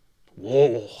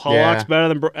 Whoa. Halak's better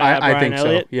than I Brian think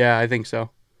Elliott? so. Yeah, I think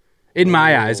so. In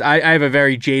my eyes, I have a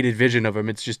very jaded vision of him.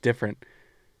 It's just different.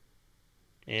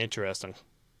 Interesting.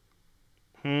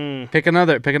 Pick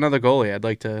another goalie. I'd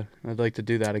like to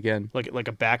do that again. Like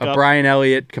a backup? A Brian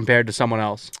Elliott compared to someone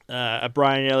else. A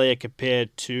Brian Elliott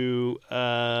compared to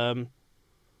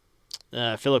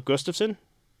Philip Gustafson?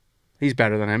 He's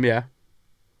better than him, yeah.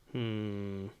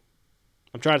 I'm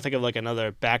trying to think of like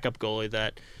another backup goalie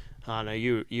that I don't know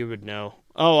you would know.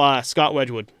 Oh, Scott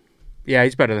Wedgwood. Yeah,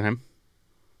 he's better than him.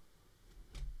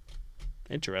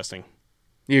 Interesting.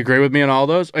 You agree with me on all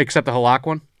those? Except the Halak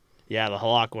one? Yeah, the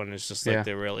Halak one is just like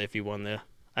the real iffy one there.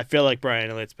 I feel like Brian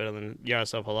Elliott's better than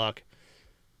Yaroslav Halak.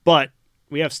 But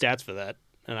we have stats for that.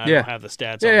 And I don't have the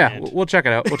stats on hand. We'll check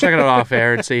it out. We'll check it out off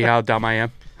air and see how dumb I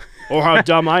am. Or how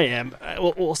dumb I am.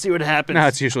 We'll see what happens. No,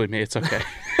 it's usually me. It's okay.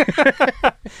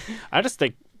 I just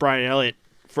think Brian Elliott,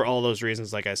 for all those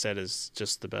reasons, like I said, is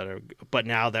just the better. But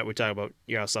now that we talk about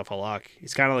Yaroslav Halak,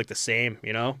 he's kind of like the same,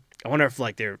 you know? I wonder if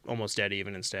like they're almost dead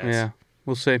even in stats. Yeah,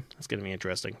 we'll see. That's going to be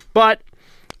interesting. But,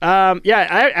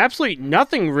 I absolutely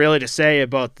nothing really to say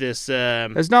about this.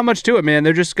 There's not much to it, man.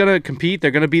 They're just going to compete. They're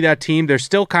going to be that team. They're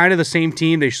still kind of the same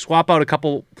team. They swap out a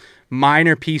couple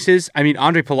minor pieces. I mean,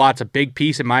 Andre Palat's a big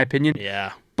piece, in my opinion.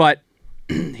 Yeah. But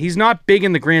he's not big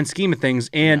in the grand scheme of things.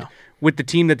 And with the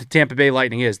team that the Tampa Bay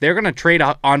Lightning is, they're going to trade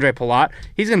Andre Palat.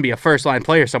 He's going to be a first-line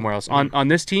player somewhere else. On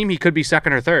this team, he could be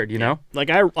second or third, you know? Like,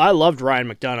 I loved Ryan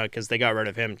McDonough because they got rid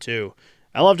of him, too.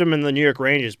 I loved him in the New York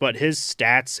Rangers, but his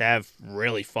stats have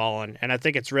really fallen. And I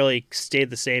think it's really stayed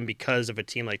the same because of a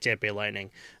team like Tampa Bay Lightning.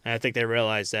 And I think they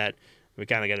realized that we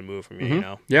kind of got to move from here, you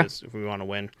know? Yeah. If we want to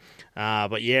win.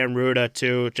 But Jan Ruda,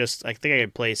 too, I think I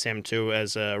could place him, too,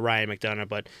 as Ryan McDonough.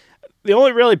 But the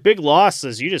only really big loss,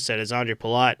 as you just said, is Andre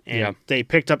Palat. And they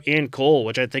picked up Ian Cole,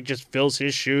 which I think just fills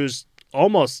his shoes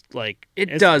almost like It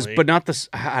instantly. does, but not this.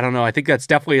 I don't know. I think that's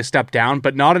definitely a step down,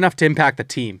 but not enough to impact the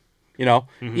team. You know,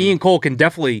 Ian Cole can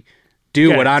definitely do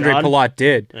Get what it Andre done. Palat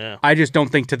did. Yeah. I just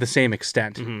don't think to the same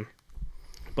extent.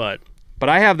 But, But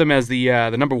I have them as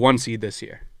the number 1 seed this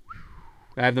year.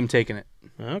 I have them taking it.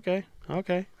 okay.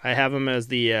 I have him as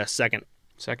the second.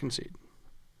 Second seed.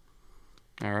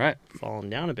 All right. Falling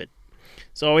down a bit.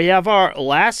 So we have our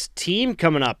last team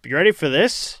coming up. You ready for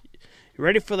this? You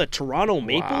ready for the Toronto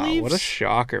Maple Wow, Leafs? what a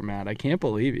shocker, Matt. I can't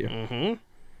believe you.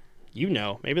 You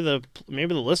know. Maybe the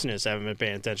listeners haven't been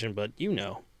paying attention, but you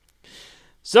know.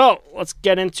 So let's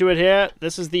get into it here.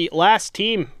 This is the last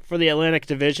team for the Atlantic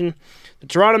Division. The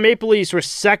Toronto Maple Leafs were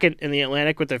second in the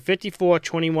Atlantic with a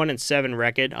 54-21-7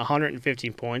 record,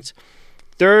 115 points.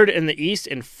 Third in the East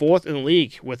and fourth in the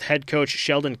league with head coach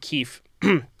Sheldon Keefe.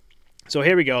 So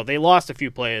here we go. They lost a few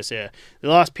players here. They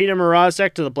lost Peter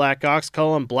Mrazek to the Blackhawks,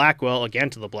 Colin Blackwell again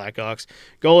to the Blackhawks,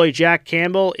 goalie Jack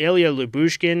Campbell, Ilya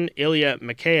Lubushkin, Ilya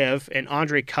Mikheyev, and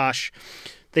Andre Kosh.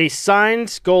 They signed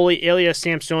goalie Ilya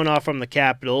Samsonov from the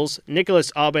Capitals,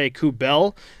 Nicholas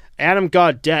Aube-Kubel, Adam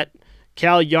Gaudette,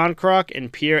 Cal Yankrok,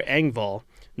 and Pierre Engvall.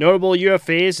 Notable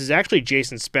UFAs is actually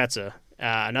Jason Spezza,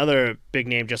 another big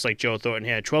name just like Joe Thornton.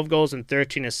 He had 12 goals and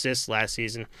 13 assists last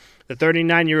season. The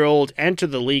 39-year-old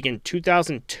entered the league in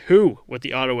 2002 with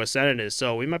the Ottawa Senators,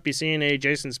 so we might be seeing a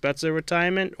Jason Spezza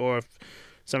retirement, or if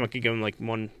someone could give him like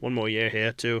one more year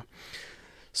here too.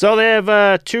 So they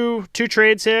have two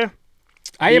trades here.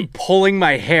 I am pulling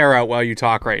my hair out while you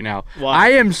talk right now. Why? I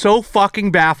am so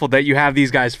fucking baffled that you have these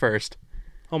guys first.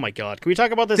 Oh my God! Can we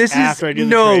talk about this, This after is I do the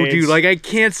no, trades? dude. Like I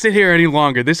can't sit here any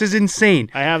longer. This is insane.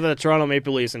 I have the Toronto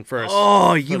Maple Leafs in first. Oh,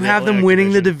 for you the have them Atlantic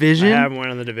winning the division? I have them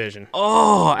winning the division.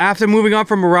 Oh, after moving on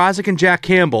from Mrazek and Jack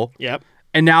Campbell, Yep.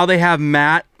 and now they have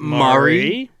Matt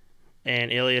Murray.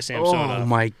 And Ilya Samsonov. Oh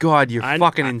my God, you're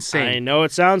fucking insane. I know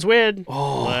it sounds weird.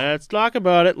 Oh. Let's talk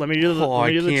about it. Let me do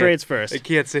the trades first. I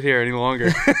can't sit here any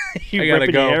longer. You I gotta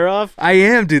ripping go. your hair off? I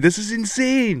am, dude. This is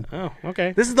insane. Oh,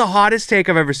 okay. This is the hottest take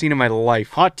I've ever seen in my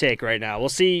life. Hot take right now. We'll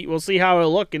see how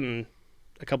it'll look in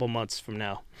a couple months from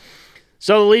now.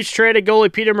 So the Leafs traded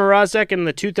goalie Peter Mrazek and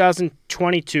the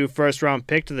 2022 first-round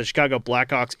pick to the Chicago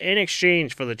Blackhawks in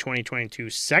exchange for the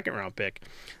 2022 second-round pick.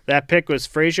 That pick was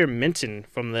Fraser Minton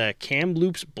from the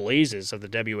Kamloops Blazers of the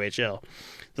WHL.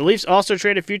 The Leafs also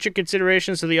traded future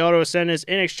considerations to the Ottawa Senators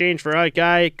in exchange for our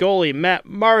guy, goalie Matt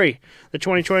Murray, the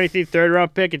 2023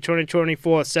 third-round pick and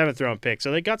 2024 seventh-round pick.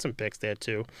 So they got some picks there,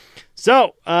 too.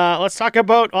 So let's talk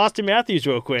about Austin Matthews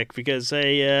real quick because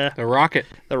The Rocket.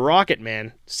 the Rocket,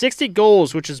 man. 60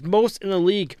 goals, which is most in the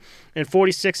league, and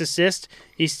 46 assists.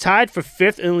 He's tied for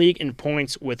fifth in the league in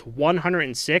points with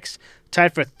 106,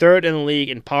 tied for third in the league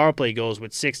in power play goals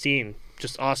with 16.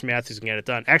 Just Austin Matthews can get it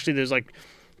done. Actually, there's like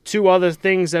two other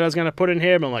things that I was going to put in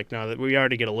here, but I'm like, no, we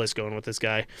already get a list going with this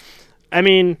guy. I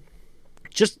mean,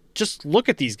 just look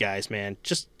at these guys, man.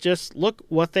 Just look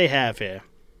what they have here.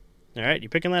 All right, you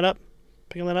picking that up?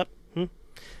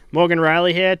 Morgan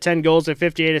Riley here, 10 goals and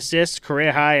 58 assists,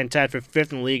 career high and tied for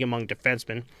fifth in the league among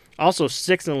defensemen. Also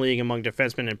sixth in the league among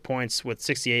defensemen in points with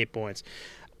 68 points.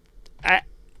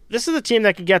 This is a team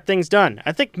that can get things done.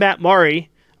 I think Matt Murray,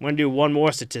 I'm going to do one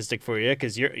more statistic for you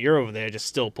because you're over there just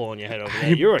still pulling your head over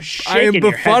there. You're shaking I am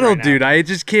your head befuddled, right dude. now. I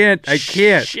just can't. I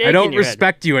can't. Shaking I don't your head.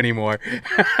 respect you anymore.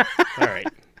 All right.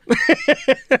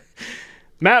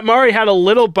 Matt Murray had a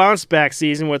little bounce back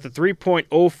season with a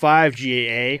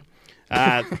 3.05 GAA.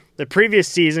 The previous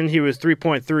season, he was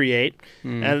 3.38.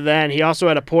 And then he also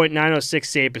had a .906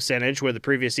 save percentage, where the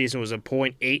previous season was a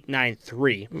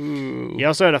 .893. He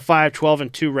also had a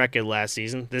 5-12-2 record last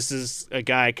season. This is a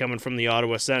guy coming from the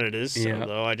Ottawa Senators,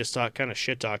 although I just kind of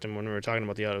shit-talked him when we were talking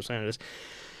about the Ottawa Senators.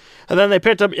 And then they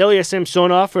picked up Ilya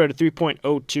Samsonov for a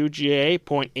 3.02 GA,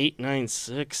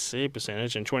 .896 save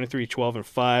percentage, and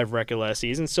 23-12-5 record last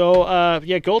season. So,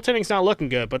 goaltending's not looking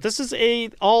good. But this is a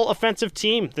all-offensive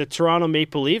team, the Toronto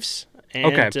Maple Leafs.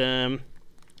 And,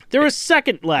 they were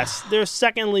second league last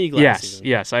season.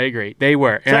 Yes, I agree. They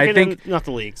were. And Second I think not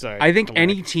the league, sorry. I think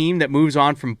any team that moves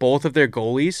on from both of their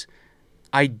goalies,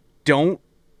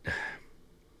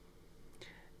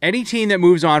 any team that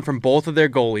moves on from both of their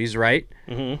goalies, right?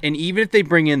 Mm-hmm. And even if they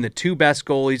bring in the two best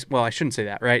goalies, well, I shouldn't say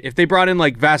that, right? If they brought in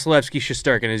like Vasilevsky,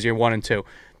 Shesterkin as your 1 and 2,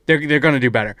 they're going to do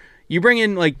better. You bring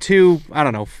in like two, I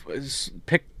don't know,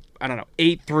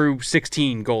 8 through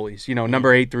 16 goalies,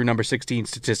 number 8 through number 16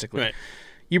 statistically. Right.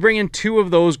 You bring in two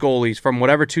of those goalies from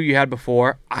whatever two you had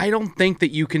before, I don't think that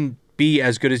you can be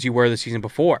as good as you were the season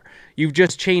before. You've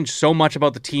just changed so much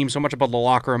about the team, so much about the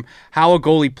locker room, how a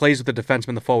goalie plays with the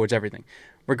defenseman, the forwards, everything.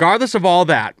 Regardless of all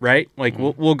that, right? Like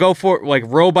we'll go for like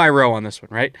row by row on this one,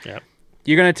 right? Yep.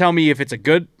 You're gonna tell me if it's a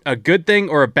good thing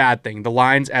or a bad thing. The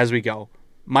lines as we go.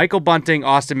 Michael Bunting,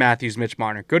 Austin Matthews, Mitch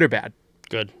Marner. Good or bad?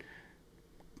 Good.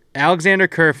 Alexander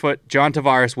Kerfoot, John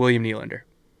Tavares, William Nylander.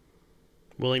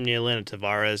 William Nylander and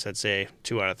Tavares, I'd say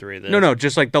 2 out of 3 there. No,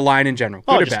 just like the line in general.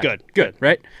 Good or just bad? good,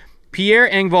 right? Pierre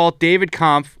Engvall, David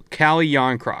Kampf, Kalle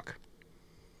Jarnkrok.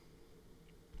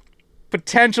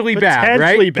 Potentially bad,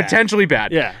 right? Potentially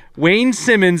bad. Yeah. Wayne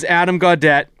Simmons, Adam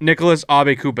Gaudette, Nicholas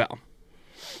Aube-Kubel.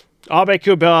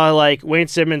 Aube-Kubel, like Wayne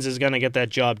Simmons is going to get that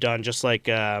job done, just like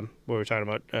what we were talking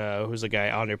about. Who's the guy?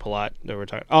 Andre Palat that we're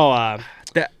talking.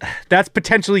 That's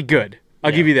potentially good.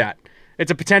 I'll give you that.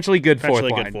 It's a potentially good fourth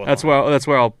line. That's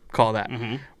where I'll call that.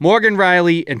 Mm-hmm. Morgan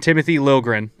Riley and Timothy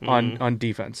Liljegren on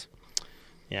defense.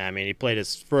 Yeah, I mean he played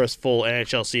his first full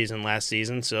NHL season last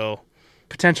season, so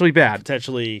potentially bad.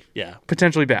 Potentially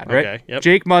bad, right? Okay, yep.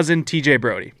 Jake Muzzin, TJ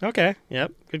Brody. Okay,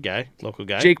 yep, good guy, local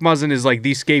guy. Jake Muzzin is like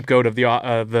the scapegoat of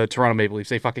the Toronto Maple Leafs.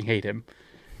 They fucking hate him.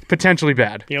 Potentially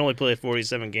bad. He only played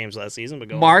 47 games last season, but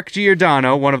go Mark on.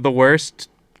 Giordano, one of the worst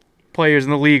players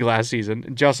in the league last season,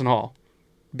 and Justin Hall.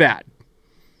 Bad.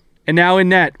 And now in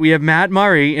net, we have Matt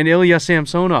Murray and Ilya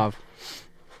Samsonov.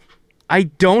 I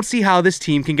don't see how this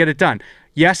team can get it done.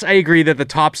 Yes, I agree that the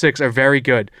top 6 are very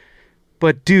good.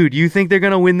 But, dude, you think they're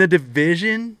going to win the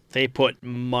division? They put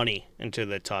money into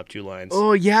the top 2 lines.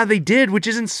 Oh, yeah, they did, which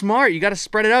isn't smart. You got to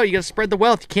spread it out. You got to spread the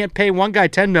wealth. You can't pay one guy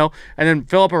 $10 million and then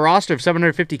fill up a roster of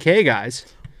 $750K guys.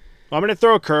 I'm going to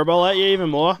throw a curveball at you even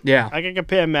more. Yeah. I can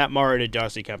compare Matt Murray to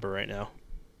Darcy Kemper right now.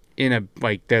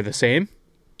 They're the same?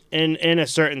 in a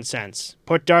certain sense.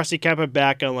 Put Darcy Kemper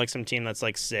back on like some team that's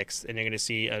like 6th, and you're going to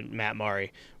see Matt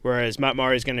Murray. Whereas Matt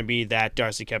Murray is going to be that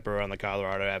Darcy Kemper on the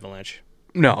Colorado Avalanche.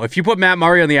 No, if you put Matt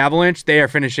Murray on the Avalanche, they are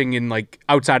finishing in like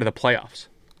outside of the playoffs.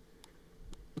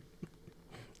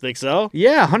 Think so?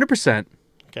 Yeah, 100%.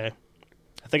 Okay.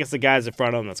 I think it's the guys in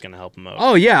front of him that's going to help him out.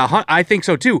 Oh, yeah, I think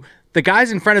so too. The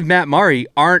guys in front of Matt Murray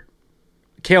aren't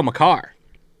Cale Makar.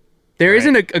 There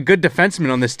isn't a good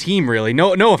defenseman on this team, really.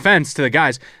 No offense to the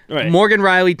guys. Right. Morgan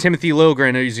Riley, Timothy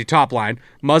Liljegren is your top line.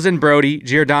 Muzzin, Brody,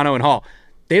 Giordano, and Hall.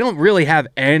 They don't really have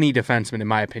any defensemen, in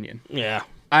my opinion. Yeah.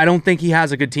 I don't think he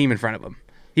has a good team in front of him.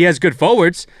 He has good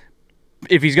forwards.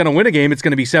 If he's going to win a game, it's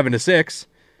going to be 7-6.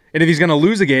 And if he's going to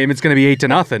lose a game, it's going to be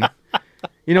 8-0.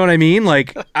 You know what I mean?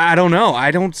 Like, I don't know.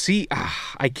 I don't see.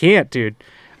 I can't, dude.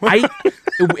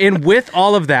 And with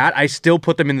all of that, I still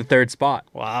put them in the 3rd spot.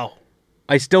 Wow.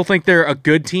 I still think they're a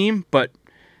good team, but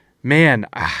man,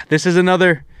 this is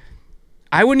another.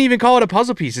 I wouldn't even call it a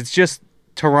puzzle piece. It's just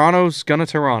Toronto's gonna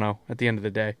Toronto at the end of the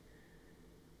day.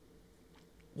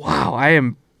 Wow,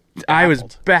 I was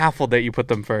baffled that you put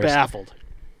them first. Baffled.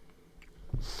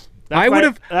 I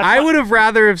would have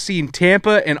rather have seen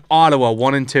Tampa and Ottawa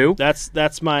 1 and 2.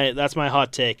 That's my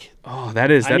hot take. Oh,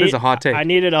 that is a hot take. I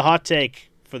needed a hot take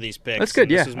for these picks. That's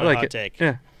good. Yeah, this is I my like hot it. take.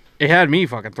 Yeah, it had me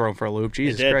fucking thrown for a loop.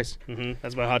 Jesus Christ. Mm-hmm.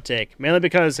 That's my hot take. Mainly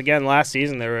because again, last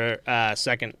season they were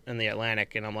 2nd in the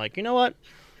Atlantic, and I'm like, you know what?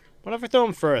 What if I throw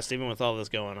them first, even with all this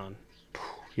going on?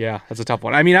 Yeah, that's a tough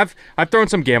one. I mean, I've thrown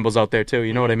some gambles out there too.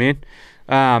 You know what I mean?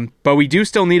 But we do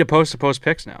still need a post-to-post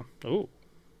picks now. Ooh.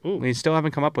 We still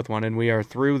haven't come up with one, and we are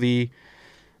through the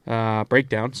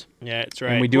breakdowns. Yeah, that's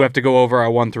right. And we do have to go over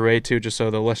our 1 through 8 too, just so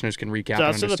the listeners can recap. So and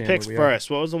let's do the understand picks where we are. first.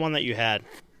 What was the one that you had?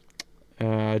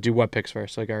 Do what picks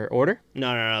first? Like our order?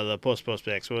 No. The post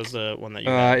picks. What was the one that you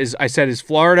had? Is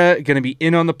Florida going to be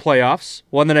in on the playoffs?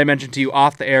 One that I mentioned to you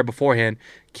off the air beforehand.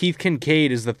 Keith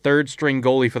Kincaid is the 3rd string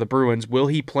goalie for the Bruins. Will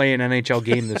he play an NHL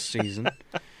game this season?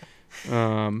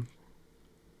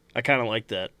 I kind of like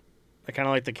that. I kind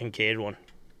of like the Kincaid one.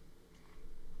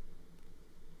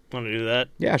 Want to do that?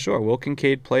 Yeah, sure. Will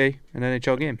Kincaid play an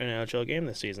NHL game? An NHL game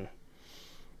this season.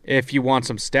 If you want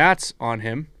some stats on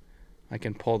him, I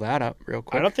can pull that up real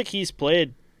quick. I don't think he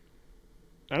played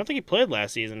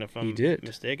last season, if I'm did.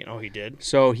 mistaken. Oh, he did?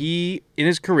 So he, in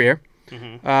his career,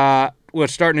 we're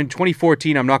starting in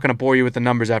 2014. I'm not going to bore you with the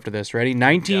numbers after this. Ready?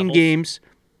 19 Devils? games.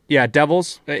 Yeah,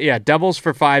 Devils. Devils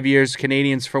for 5 years,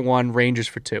 Canadians for 1, Rangers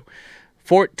for 2.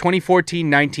 2014,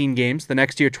 19 games. The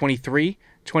next year, 23,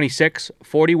 26,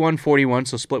 41, 41,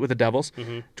 so split with the Devils.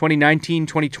 2019,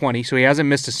 2020, so he hasn't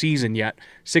missed a season yet.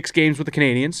 6 games with the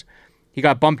Canadians. He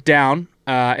got bumped down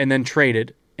and then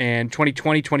traded. And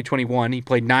 2020, 2021, he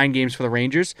played 9 games for the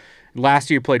Rangers. Last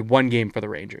year, he played 1 game for the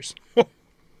Rangers.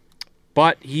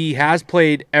 But he has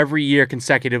played every year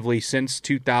consecutively since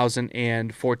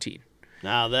 2014.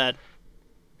 Now that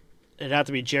it'd have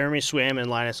to be Jeremy Swayman and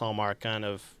Linus Hallmark kind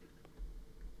of,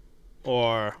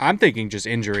 or I'm thinking just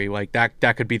injury, like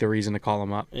that could be the reason to call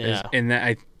him up. Yeah. And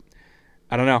I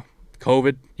don't know,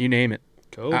 COVID, you name it.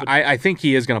 COVID. I think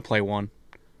he is going to play 1.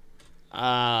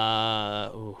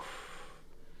 Damn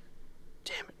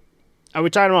it. Are we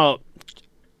talking about?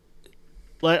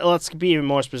 Let's be even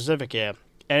more specific here.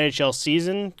 NHL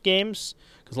season games,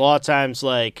 because a lot of times,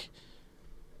 like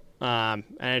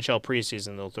NHL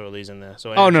preseason, they'll throw these in there.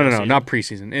 So no, season. not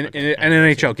preseason. In an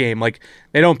NHL game, like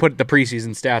they don't put the preseason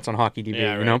stats on HockeyDB.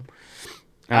 Yeah, you know.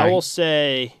 I will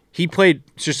say he played.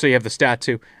 Just so you have the stat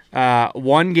too.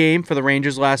 1 game for the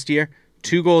Rangers last year.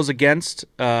 2 goals against,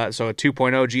 so a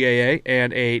 2.0 GAA,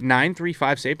 and a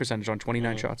 .935 save percentage on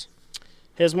 29 shots.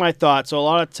 Here's my thought. So a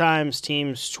lot of times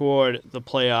teams toward the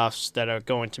playoffs that are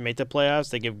going to make the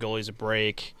playoffs, they give goalies a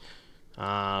break.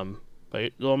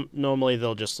 But normally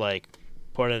they'll just like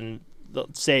put in,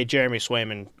 say Jeremy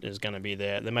Swayman is going to be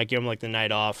there. They might give him like the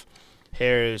night off. I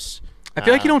feel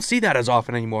like you don't see that as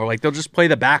often anymore. Like they'll just play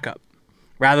the backup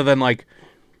rather than like,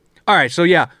 all right, so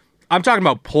yeah. I'm talking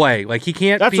about play. Like he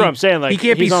can't. That's what I'm saying. Like he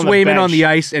can't be Swayman on the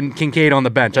ice and Kincaid on the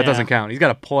bench. That doesn't count. He's got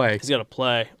to play. He's got to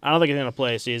play. I don't think he's going to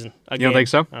play a season. You don't think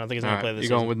so? I don't think he's going to play this season.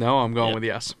 season. You going with no? I'm going with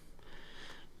yes.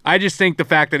 I just think the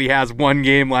fact that he has 1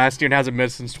 game last year and hasn't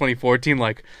missed since 2014,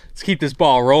 like let's keep this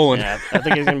ball rolling. Yeah, I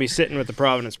think he's going to be sitting with the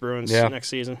Providence Bruins next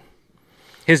season.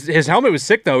 His helmet was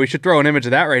sick though. We should throw an image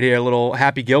of that right here. A little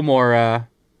Happy Gilmore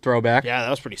throwback. Yeah, that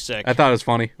was pretty sick. I thought it was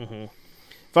funny. Mm-hmm.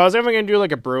 If I was ever going to do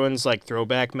like a Bruins like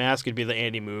throwback mask, it'd be the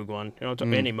Andy Moog one. You know,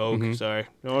 Andy Moog, sorry.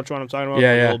 You know which one I'm talking about?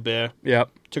 Yeah, Old Bear. Yep.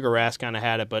 Tuukka Rask kind of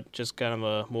had it, but just kind of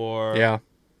a more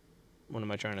What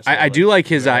am I trying to say? I do like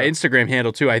his Instagram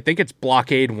handle too. I think it's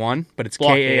Blockade1, but it's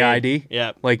Kaid.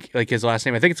 Yeah. Like his last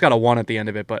name. I think it's got a 1 at the end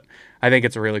of it, but I think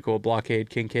it's a really cool Blockade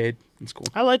Kincaid. It's cool.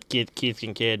 I like Keith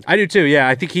Kincaid. I do too. Yeah,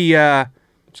 I think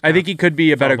he could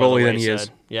be a better goalie than he is.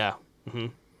 Yeah. Mm-hmm.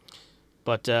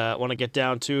 But want to get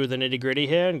down to the nitty gritty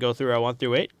here and go through our 1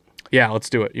 through 8. Yeah, let's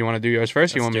do it. You want to do yours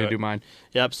first? Or you want me to do mine?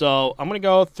 Yep. So I'm gonna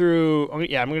go through. I'm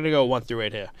gonna go 1 through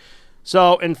 8 here.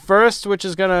 So in first, which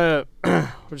is gonna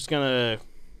we're just gonna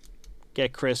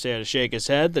get Chris here to shake his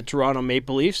head. The Toronto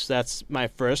Maple Leafs. That's my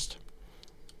first.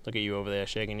 Look at you over there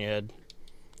shaking your head.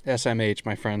 SMH,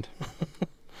 my friend.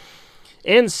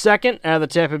 In second, I have the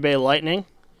Tampa Bay Lightning.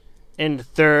 In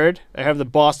third, I have the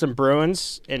Boston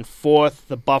Bruins. In fourth,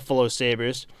 the Buffalo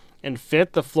Sabres. In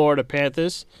fifth, the Florida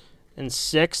Panthers. In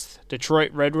sixth,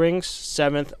 Detroit Red Wings.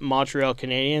 Seventh, Montreal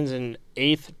Canadiens. And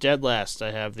eighth, dead last,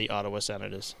 I have the Ottawa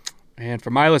Senators. And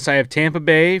for my list, I have Tampa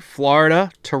Bay,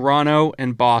 Florida, Toronto,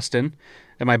 and Boston.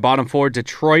 And my bottom four,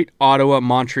 Detroit, Ottawa,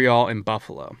 Montreal, and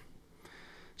Buffalo.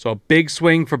 So a big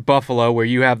swing for Buffalo, where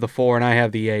you have the 4 and I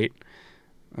have the 8.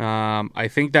 I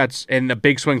think that's and a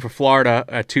big swing for Florida,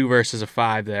 a 2 versus a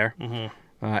 5 there.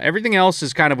 Mm-hmm. Everything else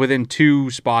is kind of within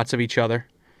 2 spots of each other.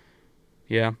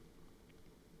 Yeah.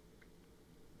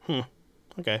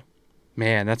 Okay.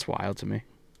 Man, that's wild to me.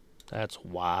 That's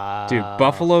wild. Dude,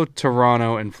 Buffalo,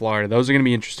 Toronto, and Florida. Those are going to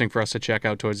be interesting for us to check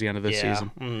out towards the end of this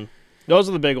season. Mm-hmm. Those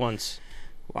are the big ones.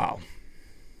 Wow.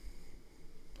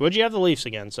 Where'd you have the Leafs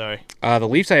again? Sorry. The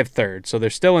Leafs I have third, so they're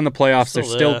still in the playoffs. They're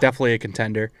still definitely a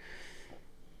contender.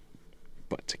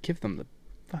 But to give them the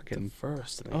fucking...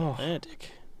 first in the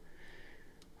Atlantic.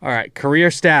 All right, career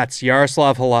stats.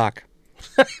 Yaroslav Halak.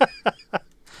 A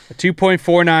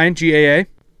 2.49 GAA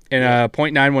and a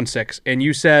 .916. And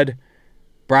you said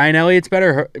Brian Elliott's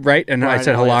better, right? And Brian I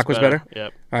said Elliott's Halak was better?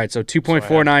 Yep. All right, so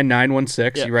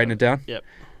 2.49916. Yep. You writing it down? Yep.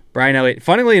 Brian Elliott.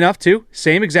 Funnily enough, too,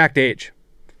 same exact age.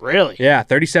 Really? Yeah,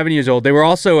 37 years old. They were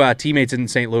also teammates in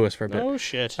St. Louis for a bit. Oh,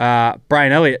 shit.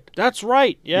 Brian Elliott. That's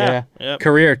right. Yeah. Yep.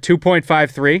 Career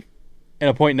 2.53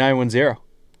 and a .910.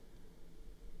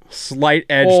 Slight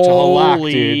edge to Halak, dude.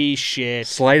 Holy shit.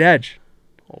 Slight edge.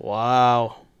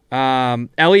 Wow.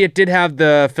 Elliott did have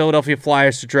the Philadelphia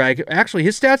Flyers to drag. Actually,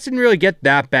 his stats didn't really get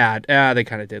that bad. They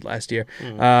kind of did last year.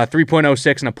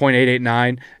 3.06 and a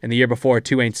 .889, and the year before a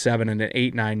 2.87 and an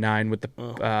 .899 with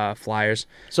the Flyers.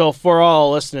 So for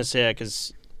all listeners here,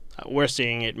 because we're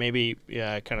seeing it, maybe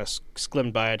kind of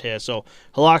skimmed by it here. So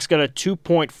Halak's got a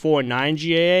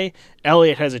 2.49 GAA.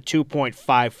 Elliott has a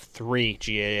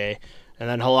 2.53 GAA. And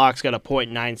then Halak's got a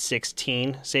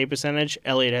 .916 save percentage.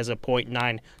 Elliott has a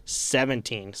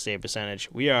 .917 save percentage.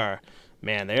 They're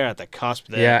at the cusp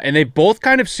there. Yeah, and they both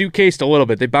kind of suitcased a little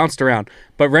bit. They bounced around.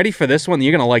 But ready for this one?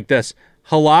 You're going to like this.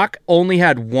 Halak only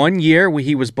had 1 year where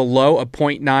he was below a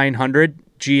 .900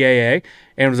 GAA,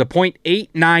 and it was a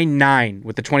 .899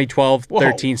 with the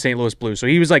 2012-13 St. Louis Blues. So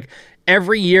he was like,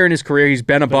 every year in his career, he's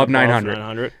been above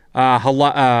 900.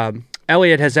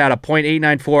 Elliott has had a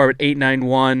 .894, an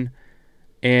 .891,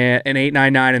 and an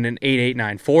 .899 and an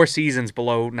 .889. 4 seasons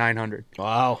below 900.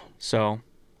 Wow. So,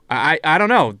 I don't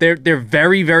know. They're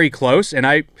very, very close, and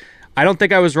I don't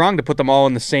think I was wrong to put them all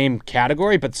in the same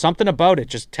category, but something about it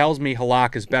just tells me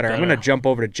Halak is better. I'm going to jump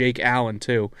over to Jake Allen,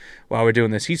 too, while we're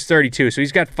doing this. He's 32, so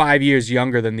he's got 5 years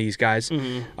younger than these guys,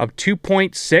 of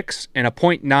 2.6 and a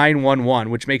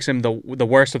 .911, which makes him the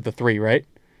worst of the 3, right?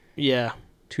 Yeah.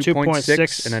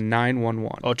 2.6 and a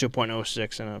 911. Oh,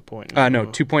 2.06 and a point. No,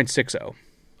 2.60.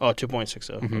 Oh,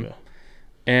 2.60. Okay.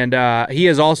 And he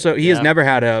has never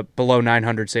had a below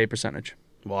 900 save percentage.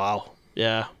 Wow.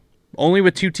 Yeah. Only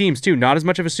with 2 teams, too. Not as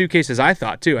much of a suitcase as I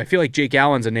thought, too. I feel like Jake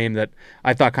Allen's a name that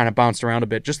I thought kind of bounced around a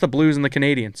bit. Just the Blues and the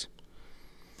Canadians.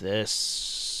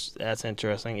 That's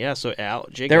interesting. Yeah, so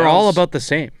Jake They're Allen's, all about the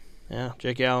same. Yeah,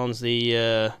 Jake Allen's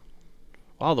the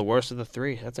worst of the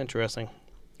 3. That's interesting.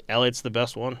 Elliott's the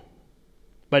best one.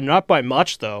 But not by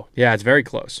much, though. Yeah, it's very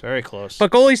close. Very close.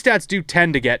 But goalie stats do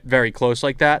tend to get very close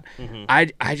like that. Mm-hmm. I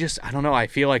don't know. I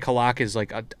feel like Halak is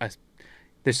like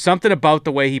there's something about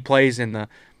the way he plays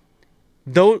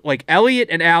like Elliott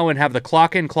and Allen have the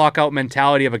clock in, clock out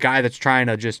mentality of a guy that's trying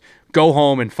to just go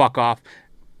home and fuck off.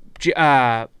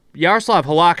 Yaroslav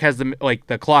Halak has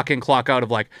the clock in, clock out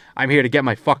of like, I'm here to get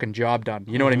my fucking job done.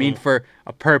 You know what I mean? For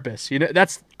a purpose. You know,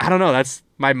 I don't know. That's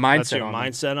my mindset. That's your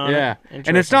mindset on it? Yeah.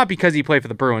 And it's not because he played for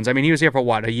the Bruins. I mean, he was here for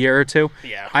a year or 2?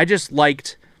 Yeah. I just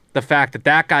liked the fact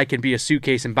that guy can be a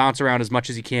suitcase and bounce around as much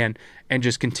as he can and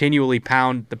just continually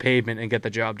pound the pavement and get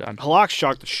the job done. Halak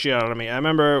shocked the shit out of me. I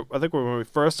think when we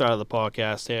first started the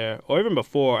podcast here, or even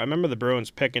before, I remember the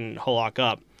Bruins picking Halak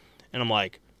up, and I'm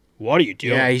like, what are you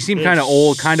doing? Yeah, he seemed There's kind of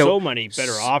old, kind of so many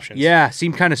better options. Yeah,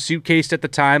 seemed kind of suitcased at the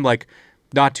time, like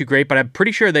not too great. But I'm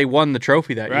pretty sure they won the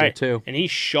trophy that year too. And he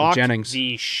shocked Jennings.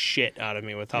 the shit out of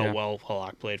me with how well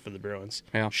Halak played for the Bruins.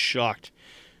 Yeah. Shocked.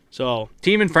 So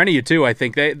Team in front of you too. I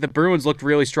think the Bruins looked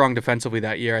really strong defensively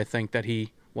that year. I think that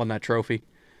he won that trophy.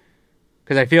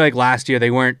 Because I feel like last year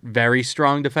they weren't very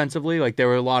strong defensively. Like there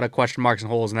were a lot of question marks and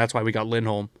holes, and that's why we got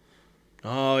Lindholm.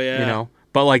 Oh yeah. You know,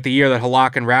 but like the year that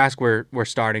Halak and Rask were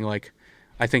starting, like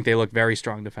I think they looked very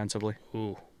strong defensively.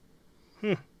 Ooh.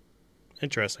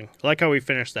 Interesting. I like how we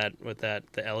finished that with the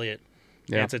Elliott.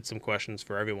 Answered some questions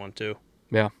for everyone too.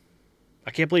 Yeah.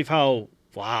 I can't believe how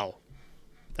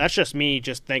that's just me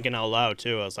just thinking out loud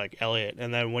too. I was like Elliott,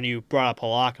 and then when you brought up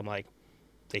Halak, I'm like,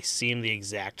 they seem the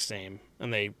exact same,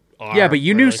 and they are. Yeah, but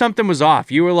you knew something was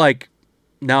off. You were like,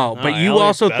 no, but you Elliott's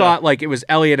also better. thought like it was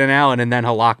Elliott and Allen, and then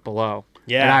Halak below.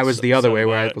 Yeah, and I was the other way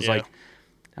where I about was it, like,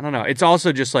 I don't know. It's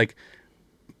also just like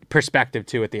perspective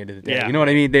too. At the end of the day, Yeah. you know what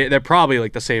I mean? They're probably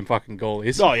like the same fucking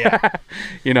goalies. Oh yeah.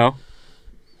 You know.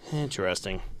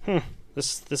 Interesting.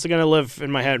 This is gonna live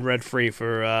in my head rent free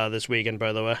for this weekend.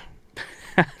 By the way,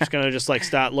 just gonna like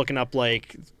start looking up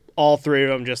like all three of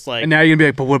them. Just like And now you're gonna be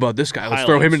like, but what about this guy? Let's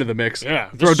throw him highlights. into the mix. Yeah,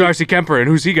 Throw this Darcy Kemper in.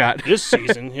 Who's he got? this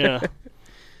season. Yeah.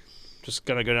 Just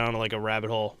gonna go down like a rabbit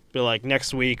hole. Be like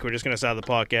next week we're just gonna start the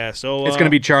podcast. So It's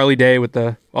gonna be Charlie Day with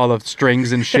all the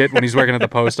strings and shit when he's working at the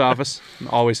post office.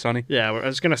 Always Sunny. Yeah, we're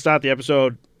just going to start the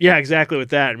episode, exactly with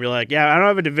that, and be like, I don't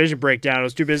have a division breakdown. I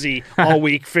was too busy all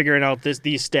week figuring out these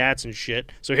stats and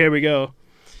shit. So here we go.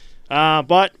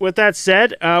 But with that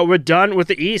said, we're done with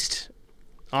the East.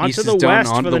 On East to the is done,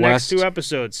 West on for to the the next West. 2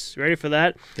 episodes. Ready for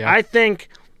that? Yeah. I think,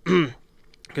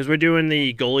 because we're doing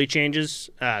the goalie changes,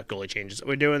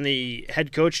 we're doing the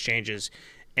head coach changes,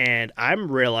 and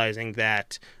I'm realizing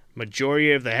that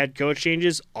majority of the head coach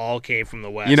changes all came from the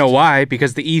West. You know why?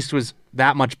 Because the East was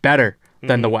that much better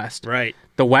than the West. Right.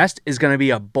 The West is going to be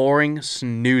a boring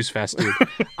snooze fest, dude.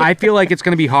 I feel like it's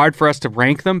going to be hard for us to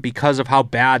rank them because of how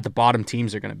bad the bottom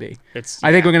teams are going to be.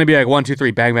 I think we're going to be like 1, 2,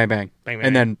 3, bang, bang, bang. Bang, bang,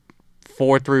 and then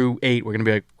 4 through 8, we're going to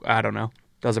be like, I don't know.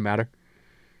 Doesn't matter.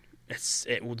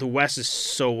 The West is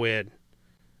so weird.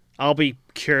 I'll be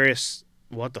curious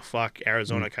what the fuck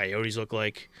Arizona Coyotes look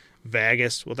like.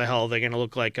 Vegas, what the hell are they going to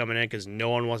look like coming in because no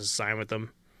one wants to sign with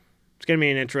them. It's going to be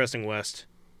an interesting West,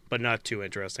 but not too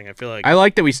interesting. I feel like I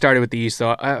like that we started with the East,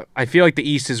 though. I feel like the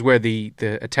East is where the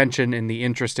attention and the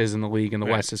interest is in the league, and the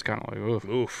West is kind of like, oof.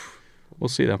 oof. We'll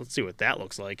see, though. Let's see what that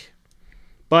looks like.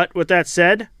 But with that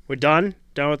said, we're done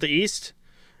with the East.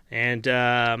 And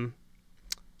on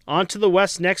to the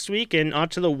West next week, and on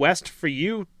to the West for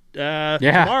you tomorrow.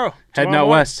 Heading Tomorrow out morning.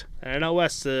 west. Heading out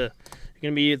west. You're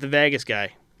going to be the Vegas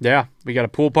guy. Yeah, we got a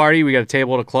pool party. We got a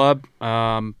table at a club.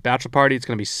 Bachelor party. It's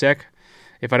going to be sick.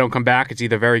 If I don't come back, it's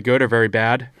either very good or very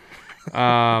bad.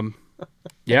 Yeah.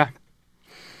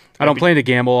 I don't plan to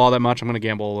gamble all that much. I'm going to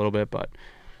gamble a little bit, but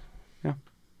yeah.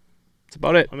 That's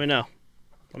about it. Let me know.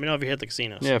 Let me know if you hit the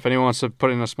casinos. Yeah, if anyone wants to put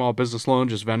in a small business loan,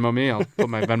 just Venmo me. I'll put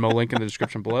my Venmo link in the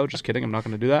description below. Just kidding. I'm not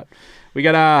going to do that. We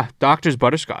got Doctor's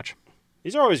Butterscotch.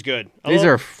 These are always good. These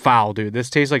are foul, dude.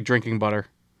 This tastes like drinking butter.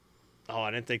 Oh,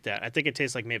 I didn't think that. I think it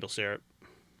tastes like maple syrup.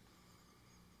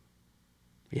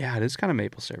 Yeah, it is kind of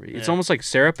maple syrup. It's Yeah. almost like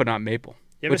syrup, but not maple,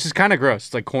 You ever which is kind of gross.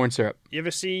 It's like corn syrup. You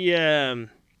ever see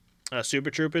Super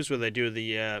Troopers where they do the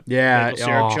Yeah. maple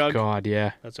syrup Oh, chug? God,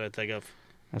 yeah. That's what I think of.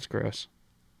 That's gross.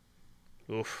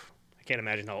 Oof. I can't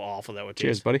imagine how awful that would taste.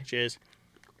 Cheers, buddy. Cheers.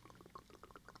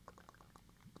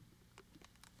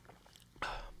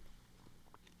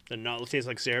 Does not taste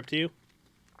like syrup to you?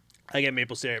 I get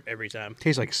maple syrup every time.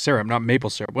 Tastes like syrup, not maple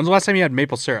syrup. When's the last time you had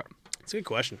maple syrup? That's a good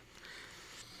question.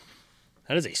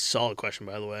 That is a solid question,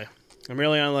 by the way. I'm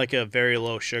really on like a very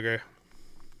low sugar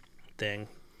thing.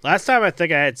 Last time I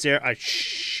think I had syrup, I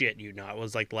shit you not,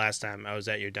 was like the last time I was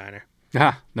at your diner.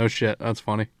 Ah, no shit. That's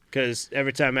funny. Because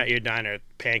every time at your diner,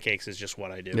 pancakes is just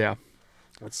what I do. Yeah.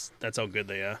 That's how good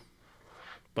they are.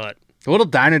 But The little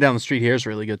diner down the street here is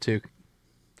really good, too.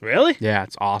 really? Yeah,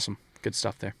 it's awesome. Good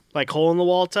stuff there. Like hole in the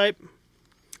wall type?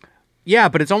 Yeah,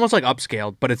 but it's almost like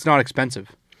upscaled, but it's not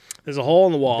expensive. There's a hole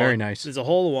in the wall. Very nice. There's a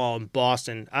hole in the wall in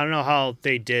Boston. I don't know how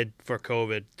they did for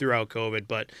COVID, throughout COVID,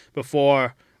 but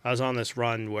before I was on this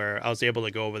run where I was able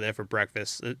to go over there for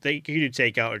breakfast. You can do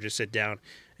takeout or just sit down.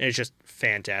 And it's just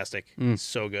fantastic. It's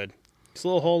so good. It's a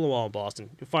little hole in the wall in Boston.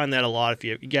 You'll find that a lot if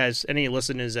you guys, any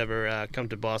listeners ever come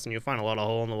to Boston, you'll find a lot of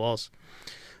hole in the walls.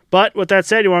 But with that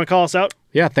said, you want to call us out?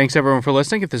 Yeah, thanks everyone for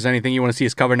listening. If there's anything you want to see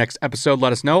us cover next episode,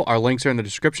 let us know. Our links are in the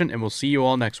description, and we'll see you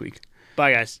all next week.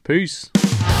 Bye, guys. Peace.